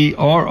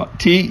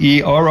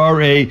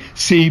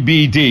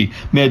CBD,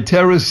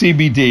 MedTerra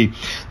CBD.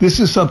 This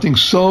is something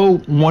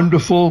so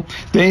wonderful.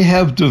 They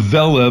have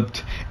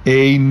developed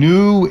a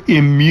new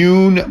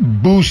immune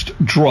boost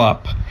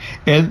drop.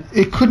 And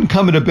it couldn't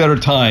come at a better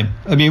time.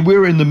 I mean,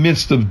 we're in the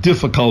midst of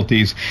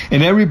difficulties,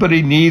 and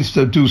everybody needs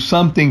to do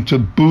something to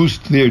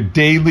boost their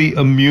daily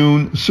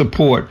immune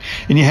support.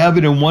 And you have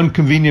it in one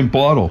convenient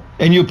bottle,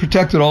 and you'll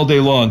protect it all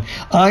day long.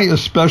 I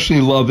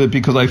especially love it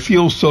because I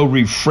feel so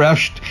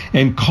refreshed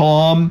and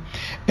calm,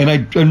 and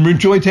I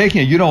enjoy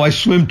taking it. I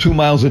swim 2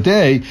 miles a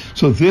day,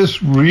 so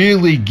this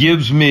really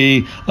gives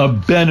me a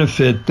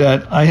benefit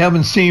that I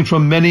haven't seen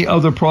from many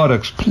other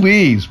products.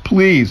 Please,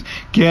 please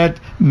get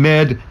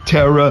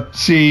MedTerra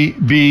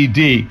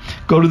CBD.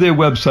 Go to their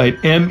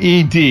website,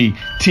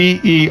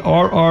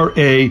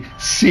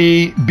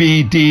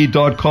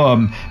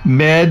 MedTerracBD.com,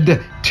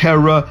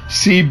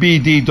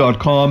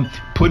 MedTerracBD.com.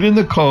 Put in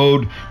the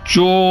code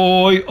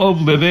Joy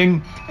of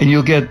Living, and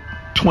you'll get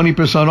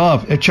 20%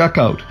 off at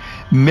checkout.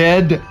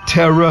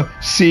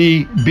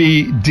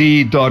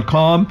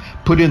 MedTerracBD.com.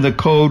 Put in the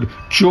code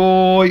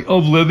Joy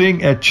of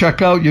Living at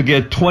checkout. You'll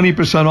get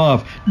 20%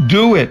 off.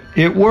 Do it.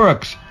 It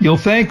works. You'll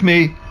thank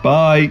me.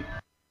 Bye.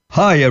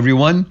 Hi,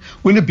 everyone.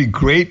 Wouldn't it be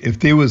great if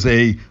there was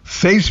a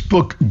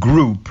Facebook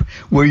group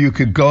where you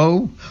could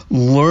go,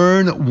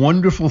 learn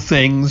wonderful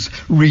things,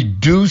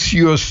 reduce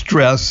your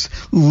stress,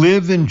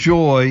 live in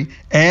joy,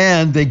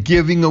 and they're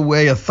giving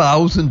away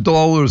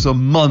 $1,000 a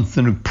month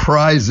in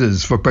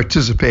prizes for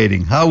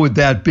participating? How would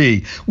that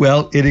be?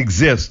 Well, it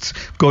exists.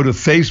 Go to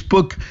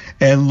Facebook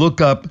and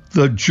look up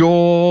the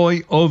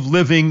Joy of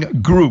Living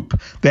group.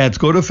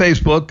 Go to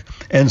Facebook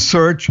and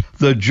search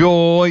the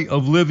Joy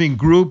of Living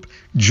group.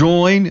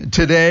 Join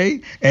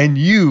today, and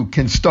you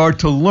can start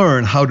to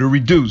learn how to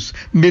reduce,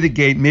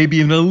 mitigate, maybe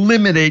even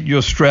eliminate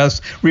your stress,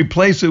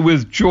 replace it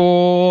with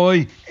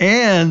joy,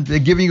 and they're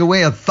giving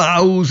away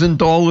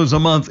 $1,000 a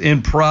month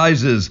in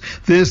prizes.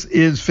 This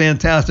is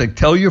fantastic.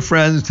 Tell your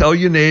friends, tell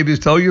your neighbors,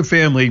 tell your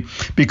family,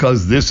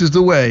 because this is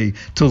the way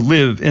to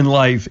live in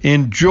life.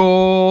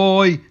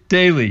 Enjoy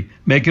daily.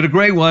 Make it a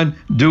great one.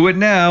 Do it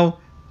now.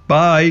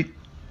 Bye.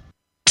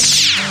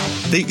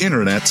 The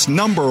Internet's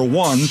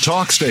 #1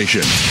 talk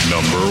station.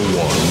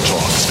 #1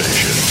 talk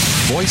station.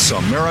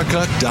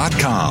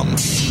 VoiceAmerica.com.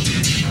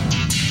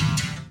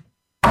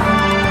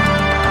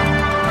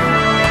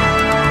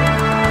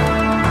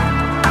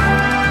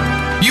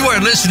 You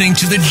are listening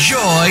to The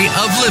Joy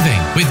of Living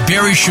with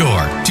Barry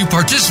Shore. To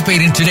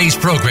participate in today's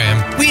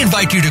program, we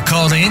invite you to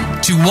call in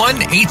to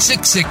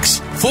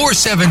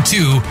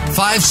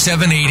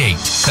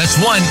 1-866-472-5788. That's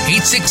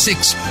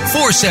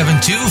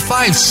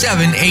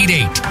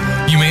 1-866-472-5788.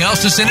 You may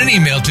also send an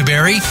email to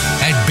Barry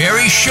at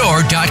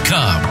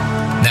barryshore.com.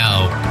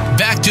 Now,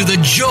 back to The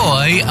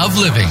Joy of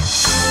Living.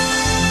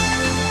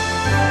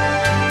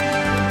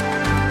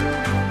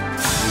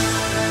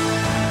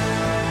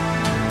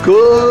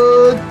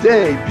 Good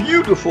day,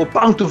 beautiful,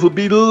 bountiful,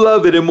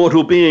 beloved,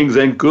 immortal beings,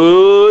 and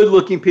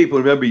good-looking people.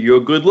 Remember, you're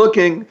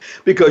good-looking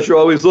because you're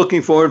always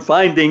looking for and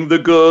finding the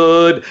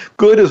good.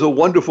 Good is a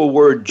wonderful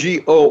word,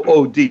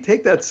 G-O-O-D.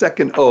 Take that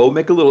second O,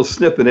 make a little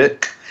snip in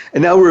it,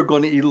 and now we're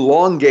going to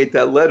elongate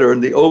that letter,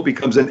 and the O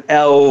becomes an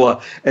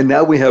L, and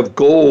now we have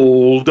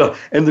gold.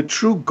 And the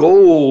true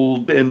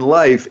gold in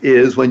life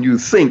is when you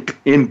think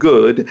in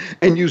good,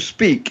 and you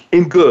speak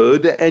in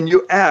good, and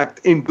you act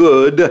in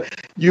good.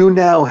 You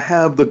now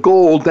have the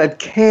gold that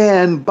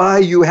can buy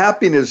you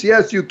happiness.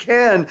 Yes, you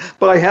can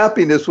buy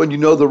happiness when you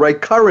know the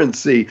right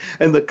currency.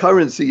 And the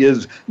currency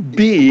is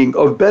being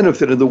of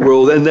benefit in the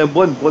world. And then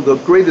one of the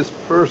greatest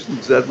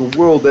persons in the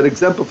world that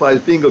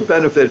exemplifies being of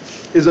benefit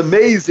is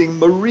amazing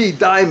Marie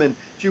Diamond.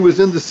 She was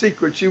in The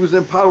Secret. She was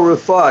in Power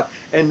of Thought.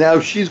 And now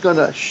she's going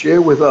to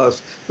share with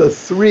us the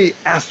 3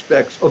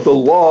 aspects of the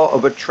law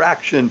of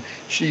attraction.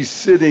 She's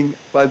sitting,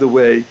 by the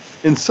way,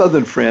 in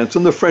southern France,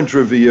 on the French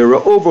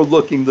Riviera,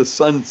 overlooking the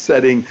sun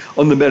setting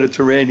on the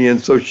Mediterranean.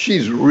 So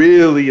she's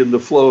really in the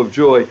flow of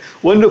joy.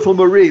 Wonderful,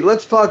 Marie.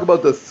 Let's talk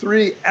about the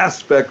 3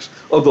 aspects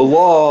of the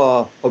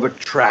law of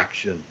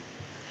attraction.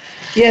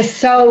 Yes,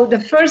 so the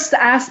first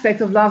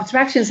aspect of law of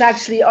attraction is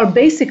actually our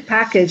basic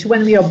package.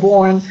 When we are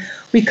born,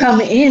 we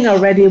come in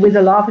already with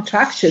the law of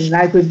attraction.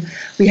 Like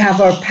we have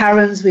our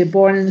parents, we're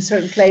born in a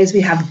certain place, we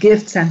have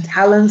gifts and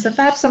talents, and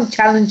perhaps some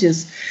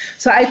challenges.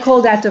 So I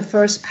call that the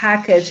first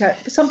package.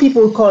 Some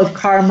people call it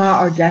karma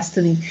or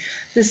destiny.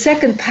 The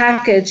second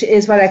package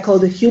is what I call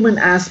the human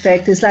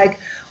aspect. It's like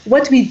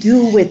what we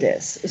do with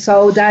this.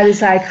 So that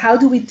is like, how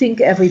do we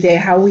think every day,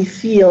 how we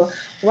feel,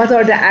 what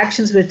are the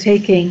actions we're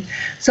taking.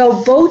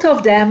 So both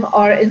of them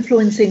are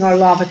influencing our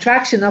law of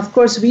attraction. Of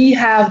course, we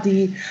have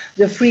the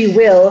free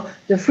will,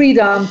 the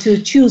freedom to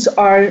choose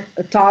our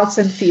thoughts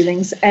and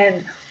feelings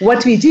and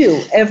what we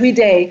do every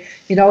day.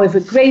 You know, if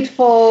we're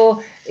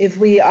grateful, if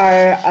we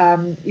are,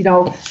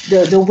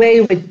 the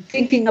way we're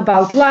thinking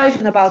about life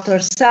and about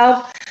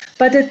ourselves.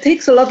 But it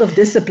takes a lot of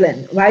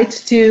discipline, right,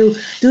 to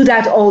do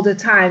that all the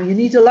time. You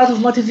need a lot of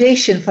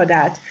motivation for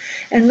that.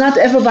 And not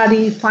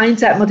everybody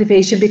finds that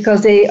motivation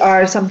because they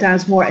are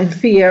sometimes more in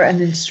fear and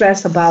in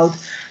stress about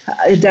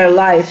their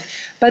life.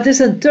 But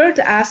there's a third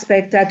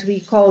aspect that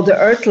we call the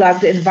earth log,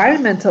 the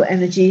environmental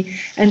energy,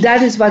 and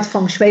that is what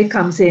Feng Shui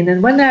comes in.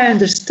 And when I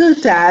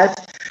understood that,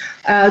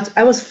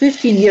 I was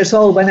 15 years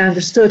old when I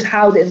understood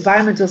how the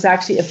environment was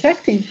actually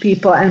affecting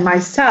people and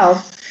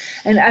myself.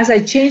 And as I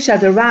changed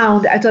that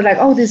around, I thought like,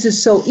 oh, this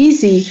is so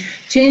easy,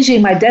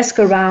 changing my desk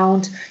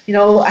around,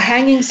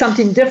 hanging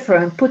something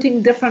different,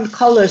 putting different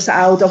colors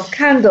out of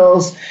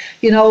candles,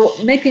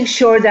 making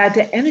sure that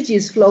the energy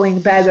is flowing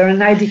better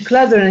and I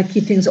declutter and I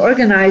keep things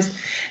organized.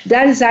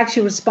 That is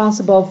actually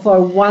responsible for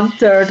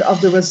 1/3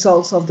 of the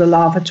results of the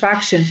law of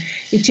attraction.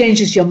 It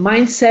changes your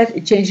mindset,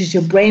 it changes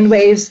your brain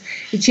waves,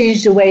 it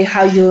changes the way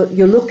how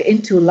you look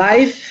into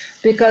life.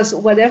 Because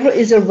whatever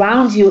is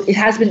around you, it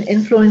has been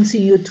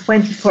influencing you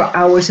 24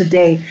 hours a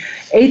day,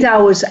 8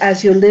 hours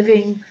as you're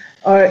living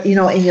or,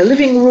 in your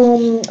living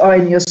room or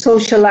in your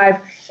social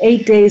life,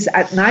 8 days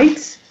at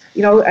night,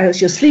 as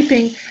you're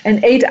sleeping,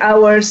 and 8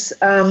 hours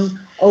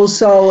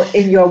also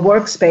in your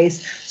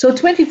workspace. So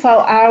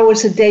 24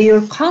 hours a day,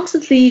 you're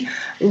constantly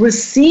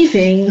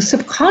receiving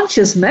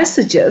subconscious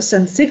messages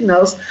and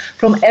signals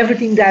from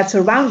everything that's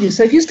around you.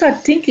 So if you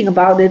start thinking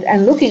about it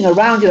and looking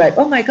around, you're like,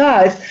 oh my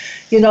God,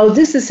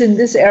 this is in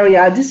this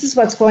area, this is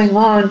what's going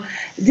on,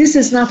 this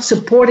is not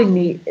supporting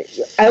me.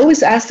 I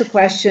always ask the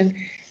question,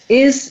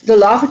 is the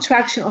law of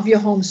attraction of your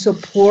home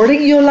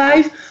supporting your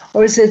life,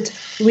 or is it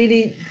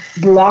really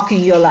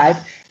blocking your life?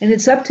 And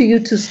it's up to you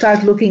to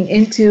start looking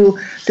into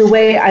the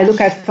way I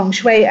look at Feng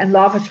Shui and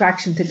law of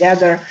attraction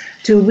together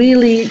to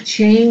really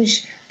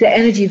change the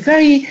energy.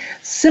 Very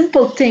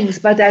simple things,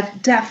 but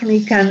that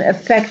definitely can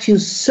affect you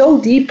so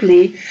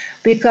deeply,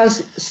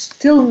 because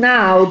still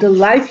now the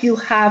life you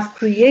have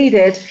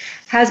created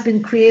has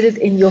been created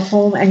in your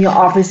home and your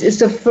office. It's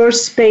the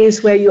first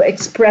space where you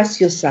express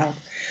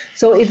yourself.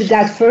 So if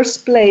that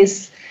first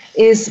place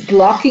is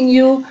blocking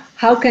you,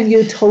 how can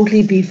you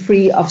totally be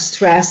free of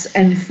stress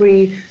and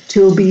free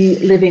to be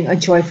living a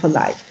joyful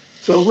life?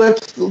 So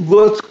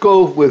let's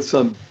go with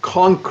some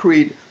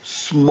concrete,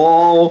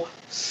 small,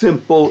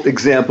 simple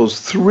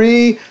examples.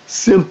 3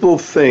 simple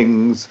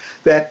things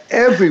that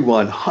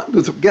everyone,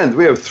 again,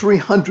 we have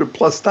 300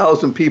 plus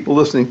thousand people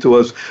listening to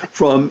us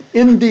from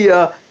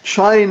India,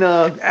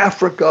 China,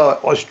 Africa,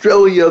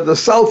 Australia, the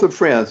south of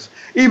France,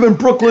 even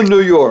Brooklyn,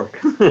 New York.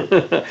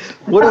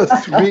 What are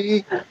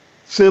 3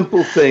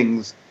 simple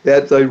things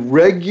that the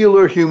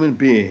regular human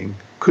being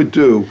could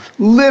do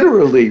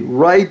literally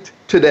right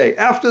today?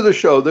 After the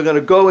show, they're going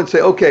to go and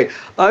say, okay,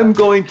 I'm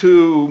going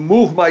to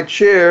move my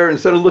chair.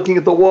 Instead of looking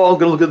at the wall, I'm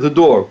going to look at the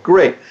door.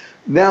 Great.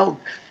 Now,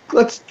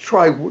 let's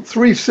try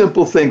 3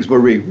 simple things,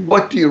 Marie.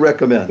 What do you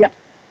recommend? Yeah.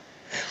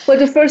 Well,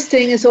 the first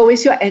thing is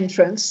always your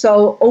entrance.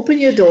 So open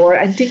your door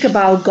and think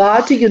about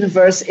God, the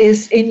universe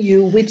is in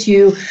you, with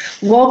you,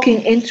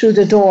 walking in through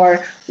the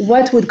door.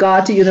 What would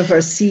God, the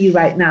universe, see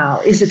right now?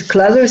 Is it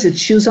clutter? Is it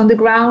shoes on the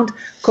ground,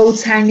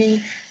 coats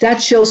hanging?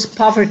 That shows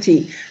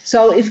poverty.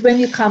 So if when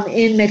you come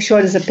in, make sure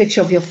there's a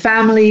picture of your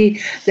family.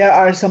 There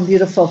are some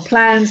beautiful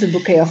plants, a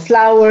bouquet of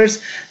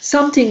flowers,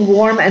 something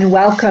warm and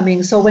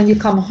welcoming. So when you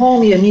come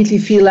home, you immediately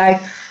feel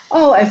like,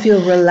 oh, I feel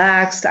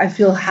relaxed. I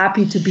feel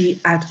happy to be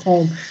at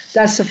home.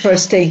 That's the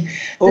first thing.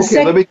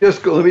 Okay, let me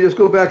just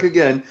go back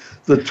again.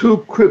 The 2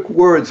 quick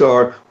words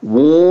are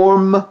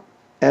warm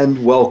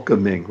and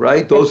welcoming,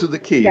 right? Those are the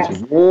keys.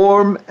 Yes.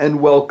 Warm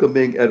and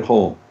welcoming at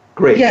home.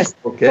 Great. Yes,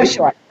 okay. For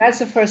sure. That's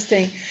the first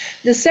thing.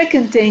 The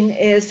second thing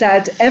is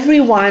that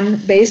everyone,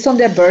 based on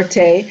their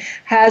birthday,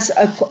 has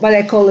what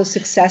I call a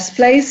success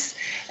place.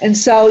 And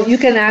so you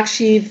can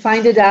actually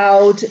find it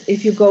out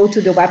if you go to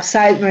the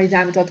website,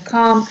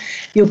 mariediamond.com.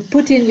 You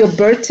put in your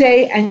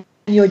birthday and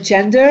your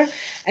gender,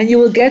 and you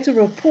will get a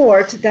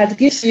report that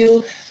gives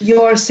you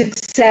your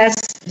success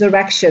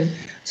direction.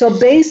 So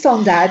based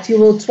on that, you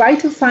will try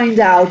to find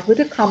out with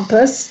a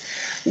compass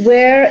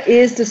where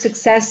is the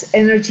success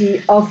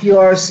energy of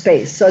your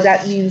space. So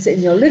that means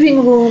in your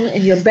living room,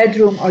 in your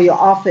bedroom, or your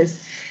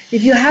office.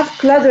 If you have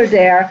clutter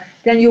there,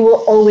 then you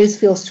will always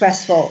feel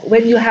stressful.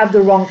 When you have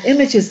the wrong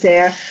images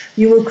there,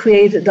 you will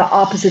create the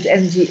opposite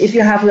energy. If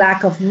you have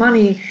lack of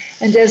money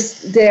and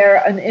there's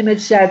there an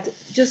image that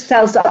just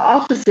tells the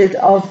opposite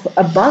of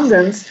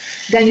abundance,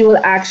 then you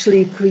will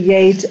actually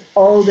create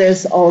all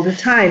this all the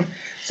time.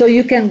 So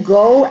you can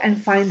go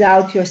and find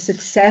out your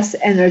success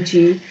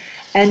energy,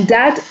 and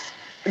that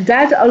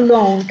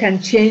alone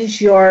can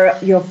change your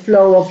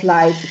flow of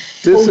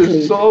life. This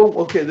is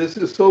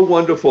so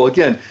wonderful.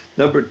 Again,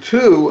 number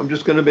 2, I'm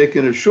just going to make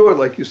it short,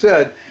 like you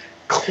said,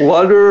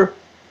 clutter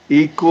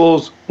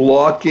equals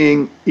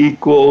blocking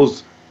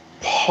equals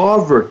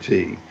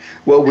poverty.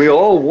 What we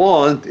all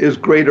want is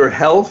greater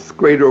health,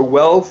 greater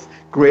wealth,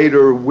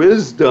 greater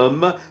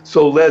wisdom.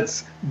 So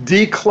let's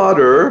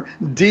declutter,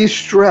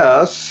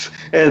 de-stress,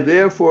 and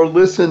therefore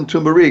listen to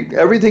Marie.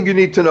 Everything you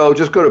need to know,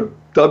 just go to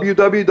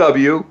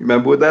www,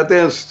 remember what that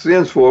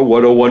stands for,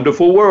 what a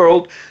wonderful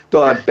world,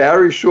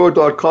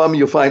 .barryshore.com.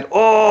 You'll find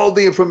all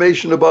the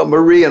information about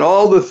Marie and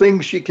all the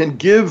things she can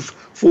give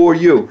for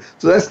you.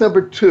 So that's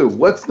number 2.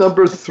 What's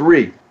number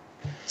 3?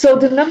 So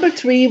the number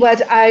 3,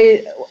 what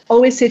I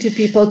always say to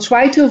people,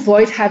 try to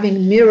avoid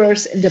having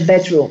mirrors in the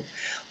bedroom.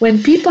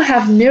 When people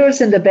have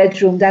mirrors in the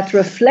bedroom that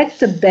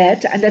reflect the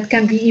bed, and that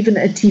can be even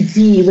a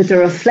TV with a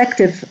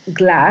reflective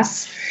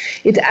glass,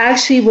 it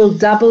actually will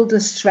double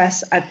the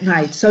stress at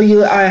night. So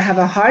you have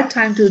a hard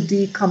time to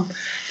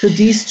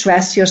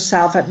de-stress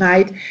yourself at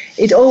night.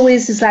 It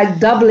always is like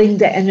doubling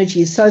the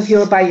energy. So if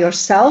you're by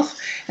yourself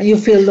and you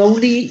feel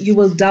lonely, you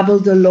will double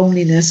the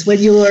loneliness. When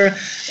you are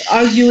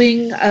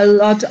arguing a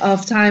lot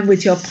of time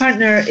with your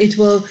partner, it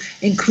will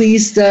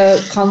increase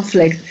the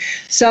conflict.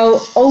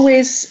 So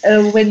always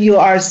when you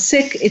are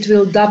sick, it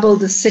will double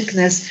the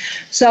sickness.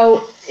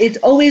 So it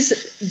always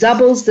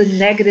doubles the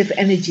negative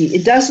energy.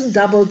 It doesn't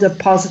double the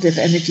positive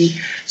energy.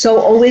 So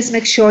always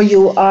make sure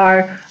you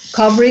are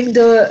covering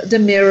the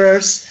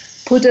mirrors,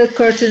 put a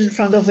curtain in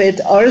front of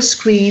it or a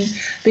screen,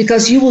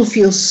 because you will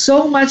feel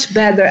so much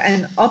better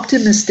and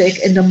optimistic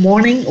in the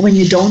morning when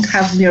you don't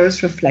have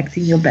mirrors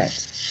reflecting your bed.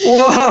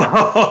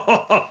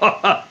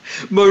 Wow!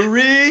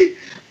 Marie,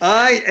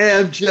 I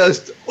am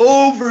just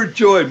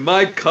overjoyed.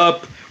 My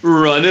cup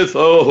runneth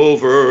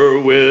over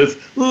with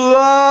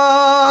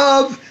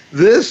love.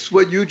 This,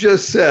 what you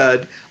just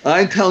said,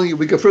 I'm telling you,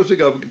 we got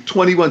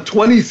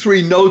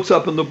 23 notes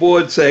up on the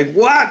board saying,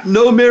 what?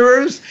 No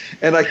mirrors?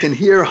 And I can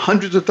hear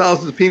hundreds of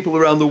thousands of people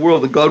around the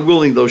world, and God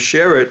willing, they'll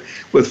share it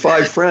with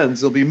 5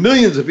 friends. There'll be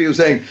millions of people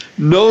saying,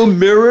 no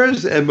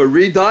mirrors. And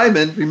Marie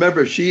Diamond,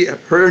 remember,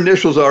 her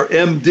initials are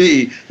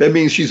MD. That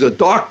means she's a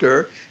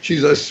doctor.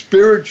 She's a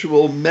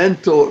spiritual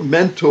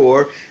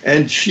mentor,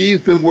 and she's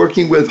been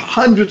working with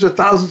hundreds of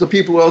thousands of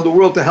people around the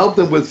world to help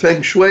them with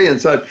Feng Shui and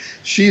such.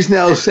 She's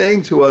now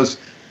saying to us,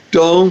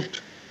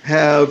 don't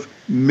have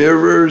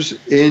mirrors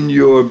in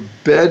your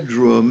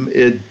bedroom.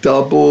 It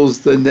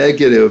doubles the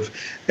negative.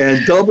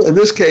 And in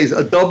this case,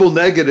 a double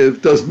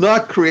negative does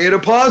not create a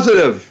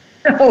positive.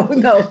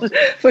 No,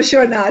 for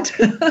sure not.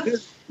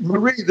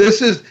 Marie,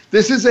 this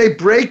is a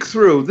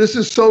breakthrough. This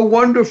is so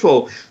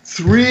wonderful.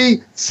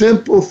 3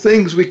 simple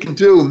things we can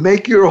do.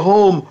 Make your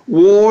home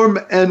warm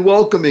and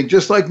welcoming,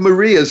 just like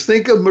Maria's.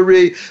 Think of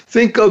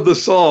the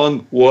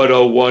song, What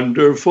a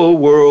Wonderful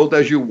World,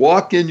 as you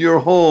walk in your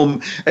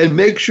home, and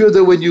make sure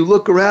that when you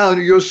look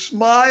around, you're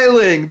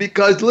smiling,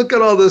 because look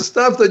at all the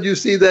stuff that you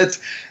see that's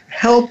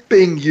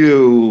helping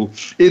you.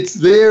 It's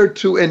there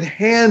to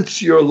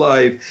enhance your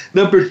life.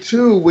 Number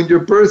 2, when your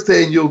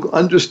birthday, and you'll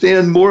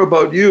understand more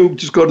about you,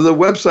 just go to the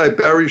website,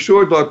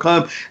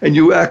 barryshore.com, and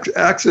you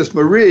access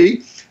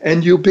Marie,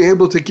 and you'll be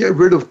able to get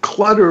rid of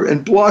clutter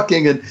and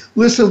blocking. And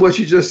listen what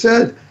she just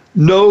said.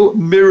 No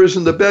mirrors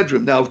in the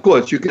bedroom. Now, of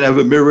course, you can have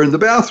a mirror in the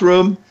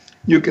bathroom.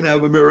 You can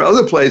have a mirror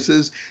other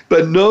places,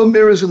 but no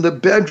mirrors in the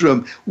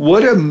bedroom.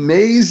 What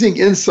amazing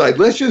insight.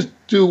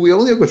 We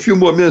only have a few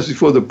more minutes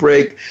before the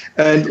break,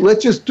 and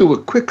let's just do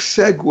a quick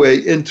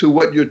segue into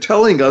what you're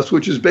telling us,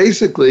 which is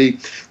basically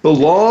the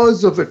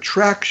laws of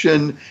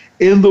attraction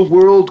in the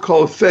world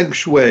called Feng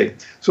Shui.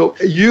 So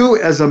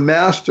you, as a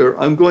master,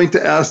 I'm going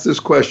to ask this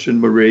question,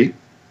 Marie.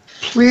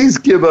 Please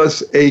give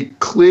us a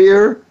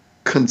clear,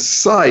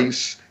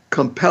 concise,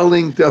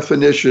 compelling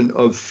definition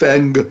of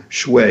Feng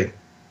Shui.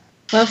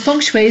 Well, Feng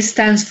Shui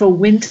stands for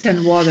wind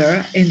and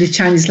water in the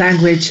Chinese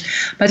language,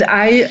 but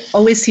I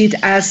always see it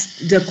as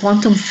the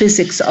quantum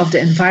physics of the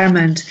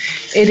environment.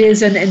 It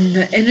is an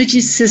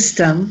energy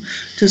system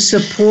to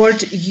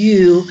support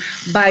you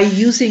by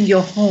using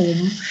your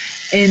home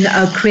in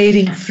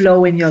creating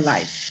flow in your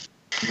life.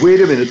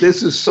 Wait a minute,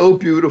 this is so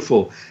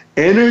beautiful.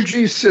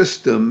 Energy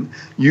system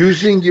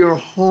using your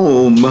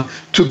home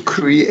to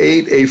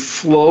create a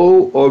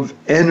flow of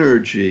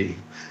energy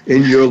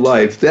in your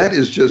life. That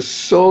is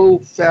just so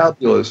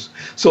fabulous.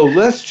 So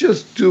let's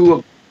just do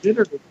a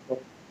minute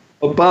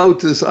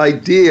about this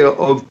idea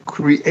of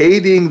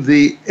creating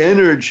the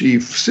energy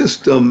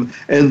system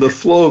and the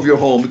flow of your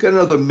home. We've got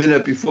another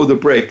minute before the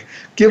break.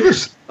 Give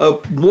us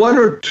 1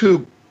 or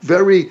 2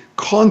 very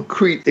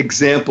concrete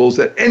examples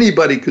that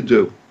anybody could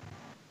do.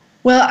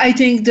 Well, I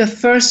think the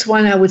first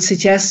one I would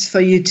suggest for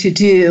you to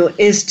do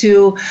is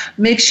to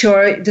make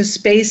sure the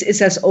space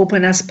is as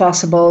open as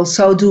possible.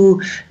 So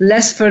do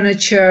less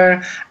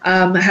furniture,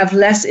 have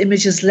less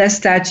images, less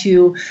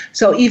statue.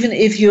 So even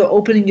if you're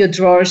opening your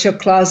drawers, your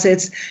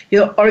closets,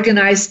 you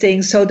organize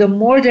things. So the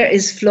more there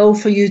is flow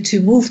for you to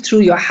move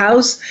through your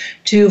house,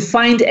 to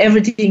find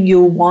everything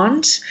you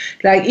want.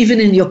 Like even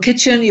in your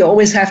kitchen, you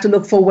always have to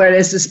look for where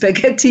is the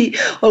spaghetti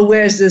or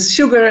where's the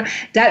sugar.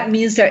 That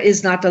means there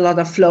is not a lot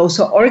of flow.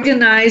 So organize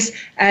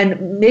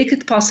and make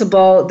it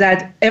possible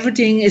that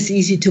everything is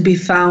easy to be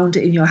found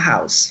in your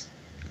house.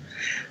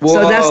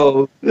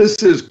 Whoa,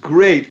 this is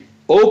great.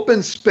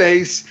 Open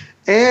space.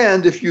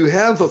 And if you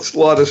have a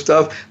lot of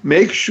stuff,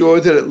 make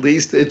sure that at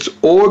least it's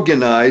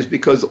organized,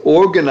 because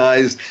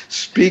organized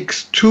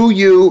speaks to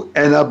you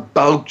and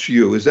about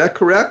you. Is that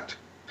correct?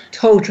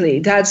 Totally.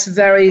 That's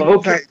very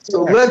okay.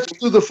 So let's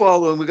do the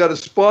following. We got a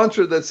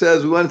sponsor that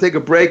says we want to take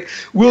a break.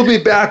 We'll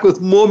be back with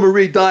more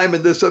Marie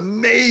Diamond, this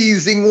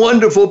amazing,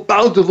 wonderful,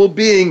 bountiful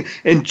being,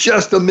 in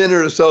just a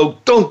minute or so.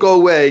 Don't go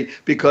away,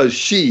 because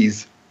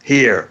she's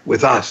here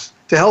with us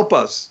to help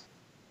us.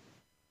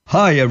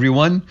 Hi,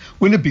 everyone.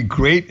 Wouldn't it be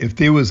great if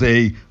there was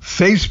a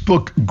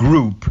Facebook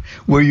group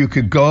where you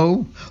could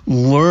go,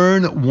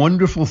 learn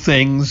wonderful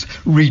things,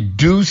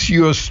 reduce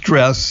your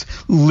stress,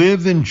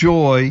 live in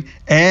joy,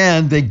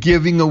 and they're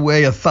giving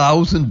away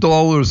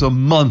 $1,000 a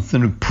month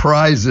in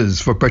prizes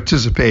for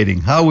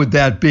participating? How would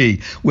that be?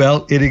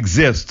 Well, it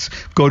exists.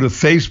 Go to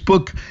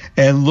Facebook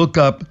and look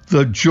up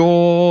the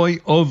Joy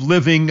of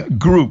Living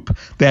group.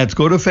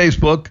 Go to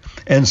Facebook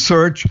and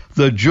search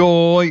the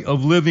Joy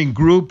of Living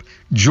group.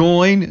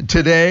 Join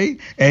today,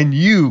 and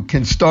you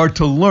can start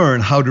to learn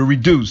how to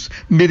reduce,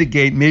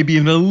 mitigate, maybe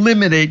even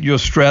eliminate your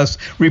stress,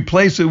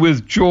 replace it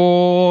with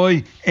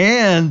joy,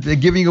 and they're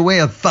giving away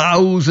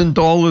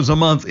 $1,000 a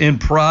month in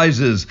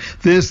prizes.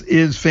 This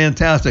is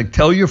fantastic.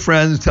 Tell your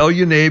friends, tell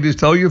your neighbors,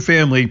 tell your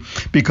family,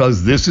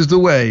 because this is the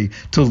way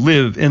to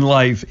live in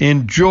life.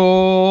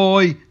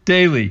 Enjoy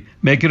daily.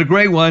 Make it a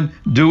great one.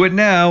 Do it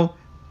now.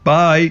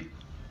 Bye.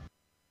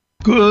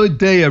 Good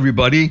day,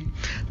 everybody.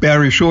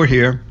 Barry Shore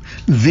here.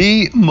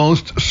 The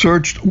most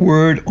searched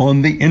word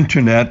on the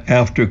internet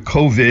after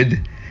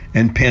COVID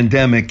and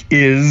pandemic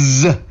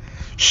is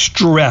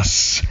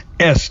stress.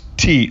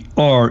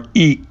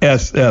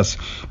 stress,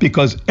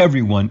 because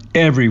everyone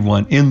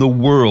in the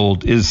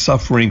world is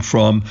suffering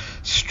from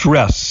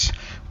stress.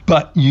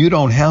 But you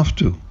don't have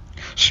to.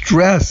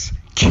 Stress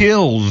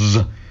kills,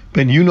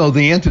 but you know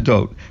the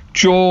antidote.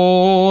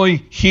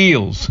 Joy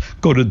heals.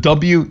 Go to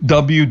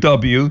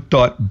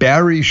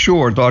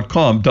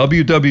www.barryshore.com.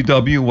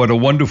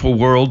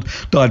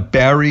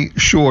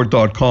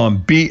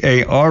 www.whatawonderfulworld.barryshore.com.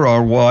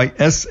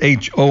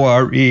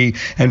 BARRYSHORE,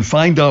 and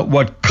find out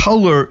what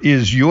color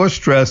is your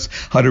stress,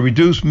 how to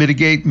reduce,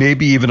 mitigate,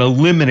 maybe even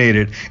eliminate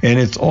it. And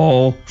it's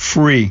all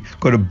free.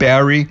 Go to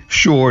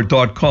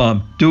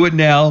barryshore.com. Do it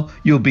now.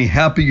 You'll be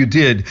happy you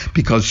did,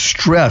 because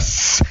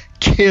stress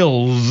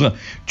kills.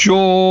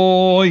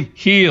 Joy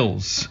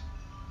heals.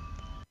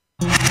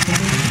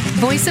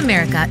 Voice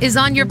America is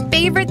on your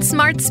favorite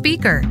smart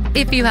speaker.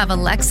 If you have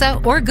Alexa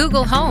or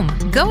Google Home,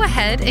 go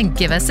ahead and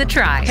give us a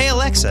try. Hey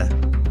Alexa,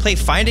 play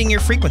Finding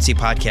Your Frequency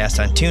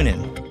podcast on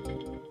TuneIn.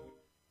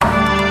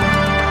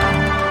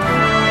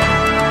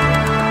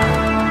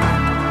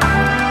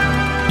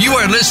 You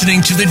are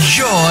listening to The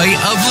Joy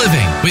of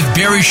Living with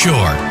Barry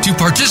Shore. To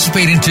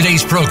participate in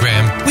today's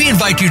program, we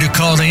invite you to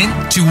call in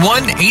to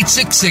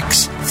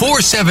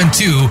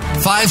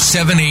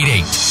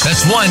 1-866-472-5788.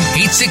 That's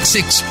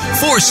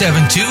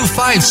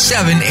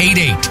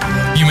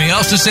 1-866-472-5788. You may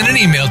also send an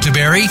email to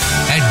Barry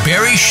at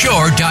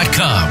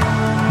barryshore.com.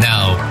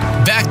 Now,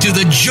 back to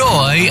The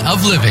Joy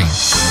of Living.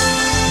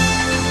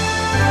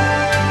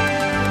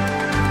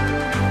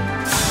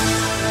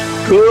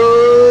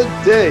 Good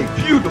day,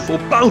 beautiful,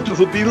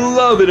 bountiful,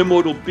 beloved,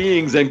 immortal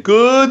beings, and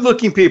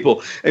good-looking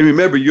people. And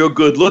remember, you're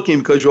good-looking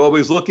because you're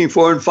always looking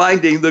for and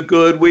finding the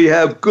good. We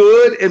have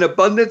good in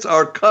abundance.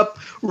 Our cup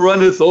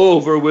runneth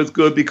over with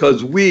good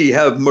because we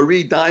have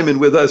Marie Diamond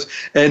with us,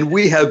 and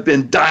we have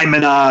been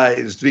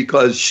diamondized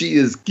because she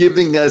is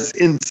giving us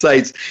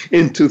insights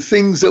into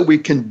things that we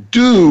can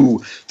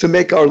do to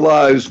make our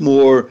lives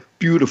more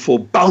beautiful,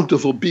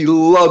 bountiful,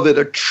 beloved,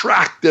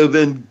 attractive,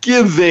 and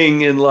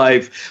giving in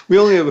life. We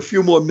only have a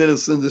few more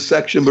minutes in this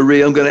section,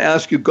 Marie. I'm going to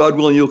ask you, God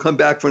willing, you'll come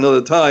back for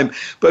another time.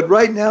 But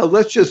right now,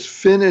 let's just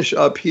finish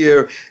up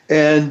here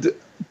and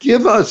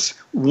give us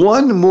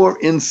one more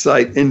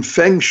insight in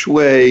Feng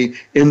Shui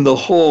in the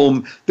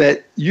home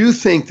that you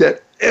think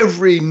that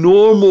every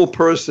normal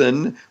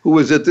person who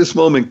is at this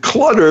moment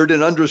cluttered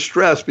and under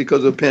stress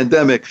because of the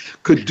pandemic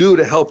could do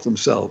to help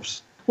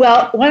themselves.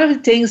 Well, one of the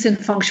things in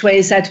Feng Shui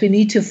is that we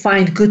need to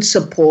find good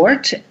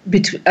support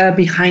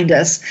behind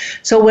us.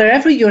 So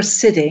wherever you're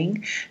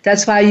sitting,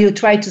 that's why you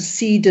try to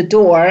see the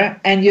door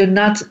and you're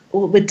not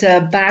with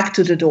the back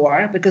to the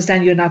door, because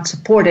then you're not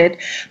supported.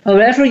 But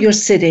wherever you're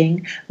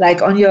sitting,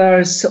 like on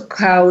your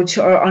couch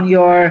or on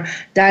your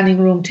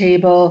dining room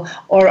table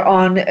or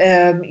on,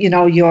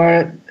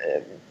 your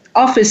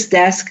office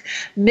desk,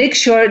 make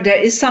sure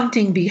there is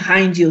something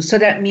behind you. So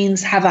that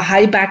means have a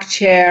high back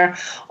chair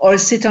or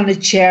sit on a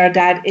chair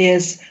that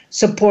is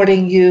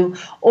supporting you,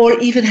 or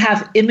even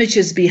have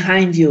images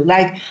behind you.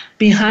 Like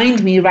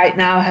behind me right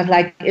now, I have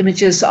like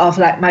images of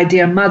like my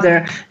dear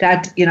mother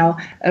that,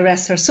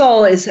 rest her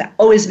soul, has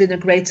always been a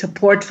great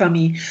support for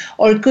me.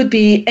 Or it could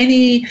be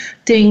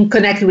anything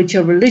connected with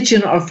your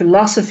religion or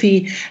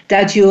philosophy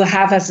that you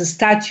have as a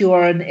statue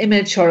or an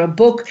image or a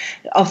book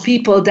of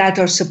people that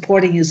are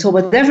supporting you. So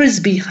whatever is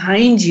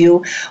behind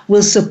you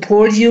will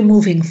support you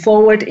moving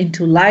forward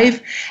into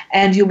life,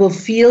 and you will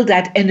feel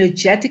that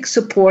energetic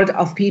support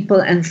of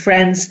people and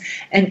friends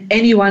and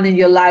anyone in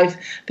your life,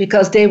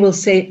 because they will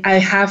say, I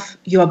have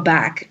your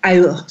back. I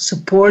will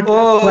support.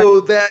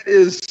 Oh, that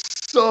is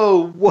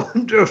so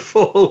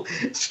wonderful,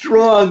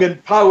 strong,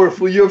 and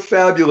powerful. You're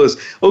fabulous.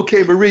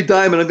 Okay, Marie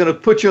Diamond, I'm going to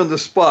put you on the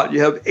spot.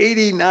 You have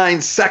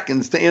 89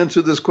 seconds to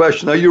answer this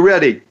question. Are you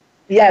ready?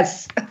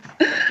 Yes.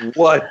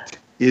 What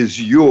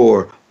is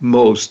your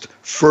most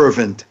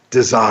fervent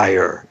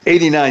desire?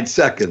 89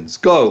 seconds.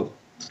 Go.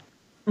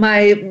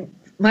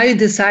 My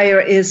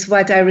desire is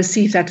what I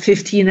received at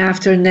 15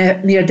 after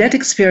near-death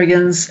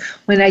experience.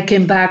 When I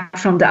came back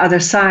from the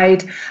other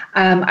side,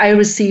 I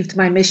received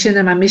my mission,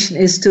 and my mission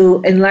is to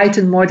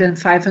enlighten more than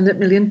 500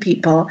 million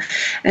people.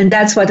 And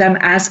that's what I'm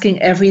asking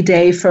every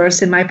day,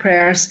 first in my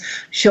prayers.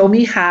 Show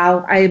me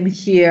how. I am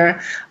here.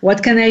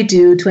 What can I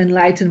do to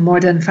enlighten more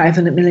than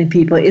 500 million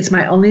people? It's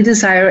my only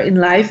desire in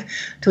life,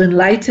 to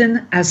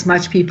enlighten as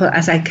much people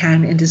as I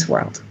can in this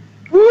world.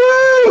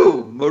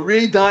 Woo!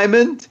 Marie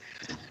Diamond,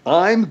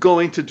 I'm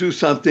going to do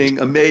something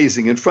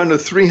amazing in front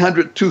of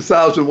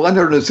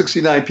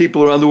 302,169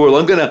 people around the world.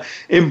 I'm going to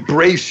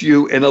embrace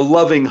you in a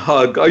loving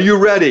hug. Are you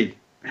ready?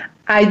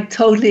 I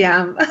totally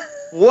am.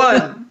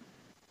 1,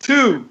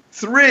 2,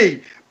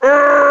 3.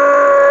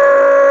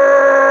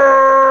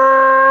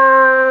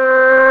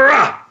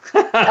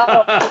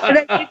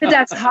 And I think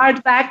that's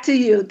hard back to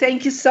you.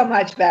 Thank you so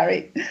much,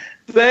 Barry.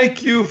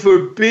 Thank you for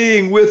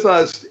being with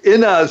us,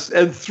 in us,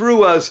 and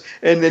through us,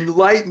 and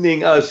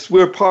enlightening us.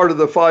 We're part of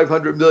the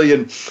 500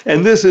 million.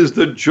 And this is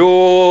the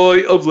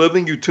joy of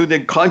living. You tuned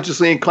in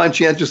consciously and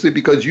conscientiously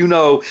because you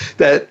know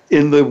that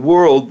in the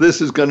world,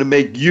 this is going to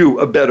make you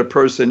a better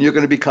person. You're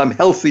going to become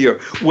healthier,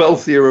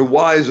 wealthier, and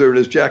wiser. And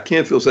as Jack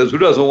Canfield says, who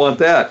doesn't want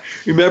that?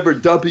 Remember,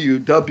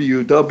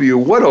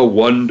 www. What a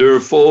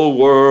wonderful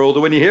world.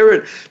 And when you hear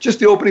it, just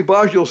the opening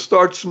bars, you'll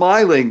start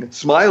smiling.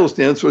 SMILE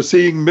stands for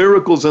seeing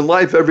miracles in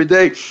life every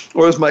day.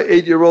 Or as my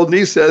 8-year-old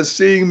niece says,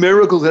 seeing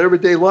miracles in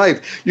everyday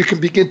life. You can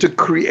begin to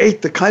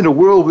create the kind of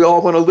world we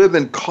all want to live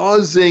in,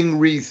 causing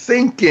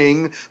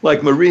rethinking,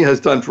 like Marie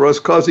has done for us,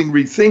 causing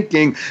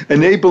rethinking,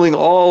 enabling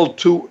all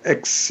to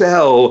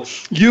excel.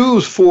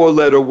 Use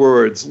 4-letter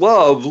words: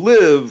 love,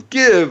 live,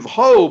 give,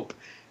 hope,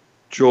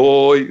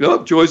 joy.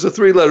 No, joy's a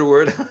 3-letter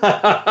word,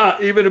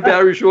 even in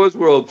Barry Shor's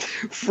world.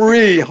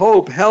 Free,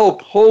 hope,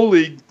 help,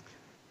 holy,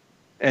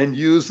 and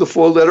use the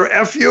 4-letter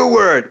FU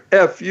word.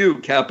 FU,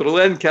 capital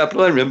N,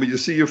 capital N. Remember, you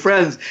see your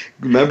friends.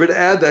 Remember to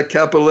add that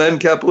capital N,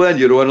 capital N.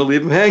 You don't want to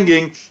leave them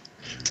hanging.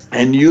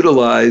 And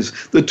utilize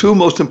the 2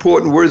 most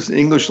important words in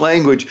English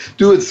language.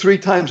 Do it 3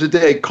 times a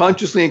day,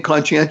 consciously and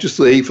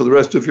conscientiously, for the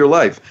rest of your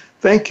life.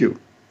 Thank you.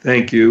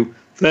 Thank you.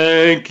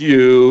 Thank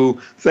you.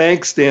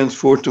 Thank stands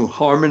for to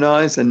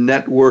harmonize and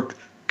network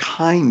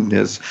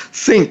kindness.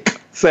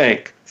 Think,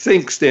 thank.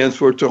 Think stands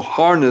for to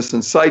harness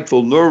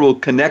insightful neural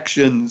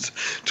connections,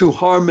 to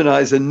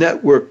harmonize and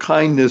network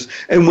kindness.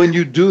 And when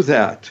you do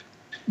that,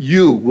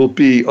 you will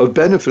be of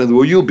benefit in the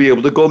world. You'll be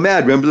able to go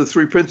mad. Remember the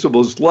 3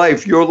 principles: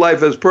 life, your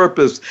life has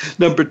purpose.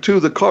 Number 2,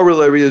 the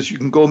corollary is you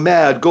can go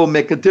mad, go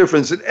make a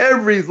difference in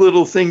every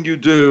little thing you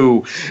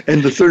do.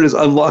 And the 3rd is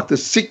unlock the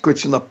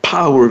secrets and the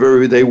power of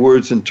everyday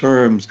words and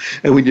terms.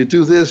 And when you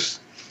do this,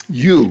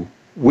 you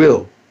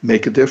will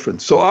make a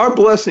difference. So our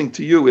blessing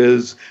to you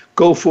is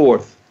go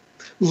forth.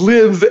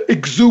 Live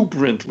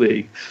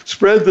exuberantly.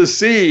 Spread the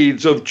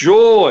seeds of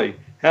joy,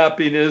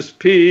 happiness,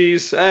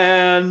 peace,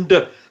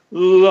 and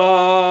love.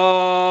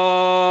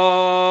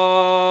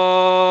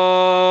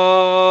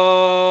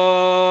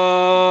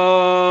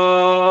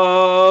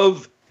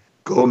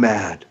 Go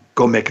mad.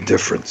 Go make a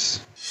difference.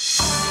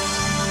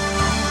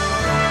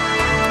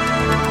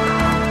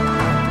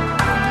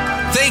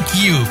 Thank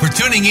you for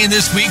tuning in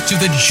this week to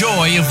The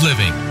Joy of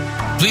Living.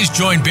 Please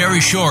join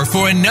Barry Shore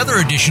for another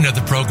edition of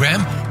the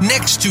program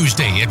next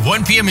Tuesday at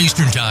 1 p.m.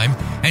 Eastern Time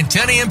and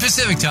 10 a.m.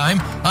 Pacific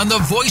Time on the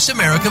Voice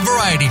America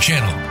Variety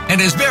Channel. And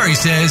as Barry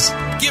says,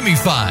 give me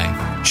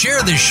 5.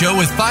 Share this show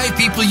with 5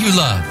 people you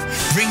love.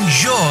 Bring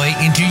joy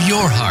into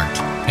your heart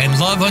and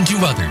love unto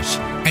others.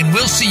 And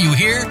we'll see you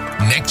here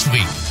next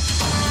week.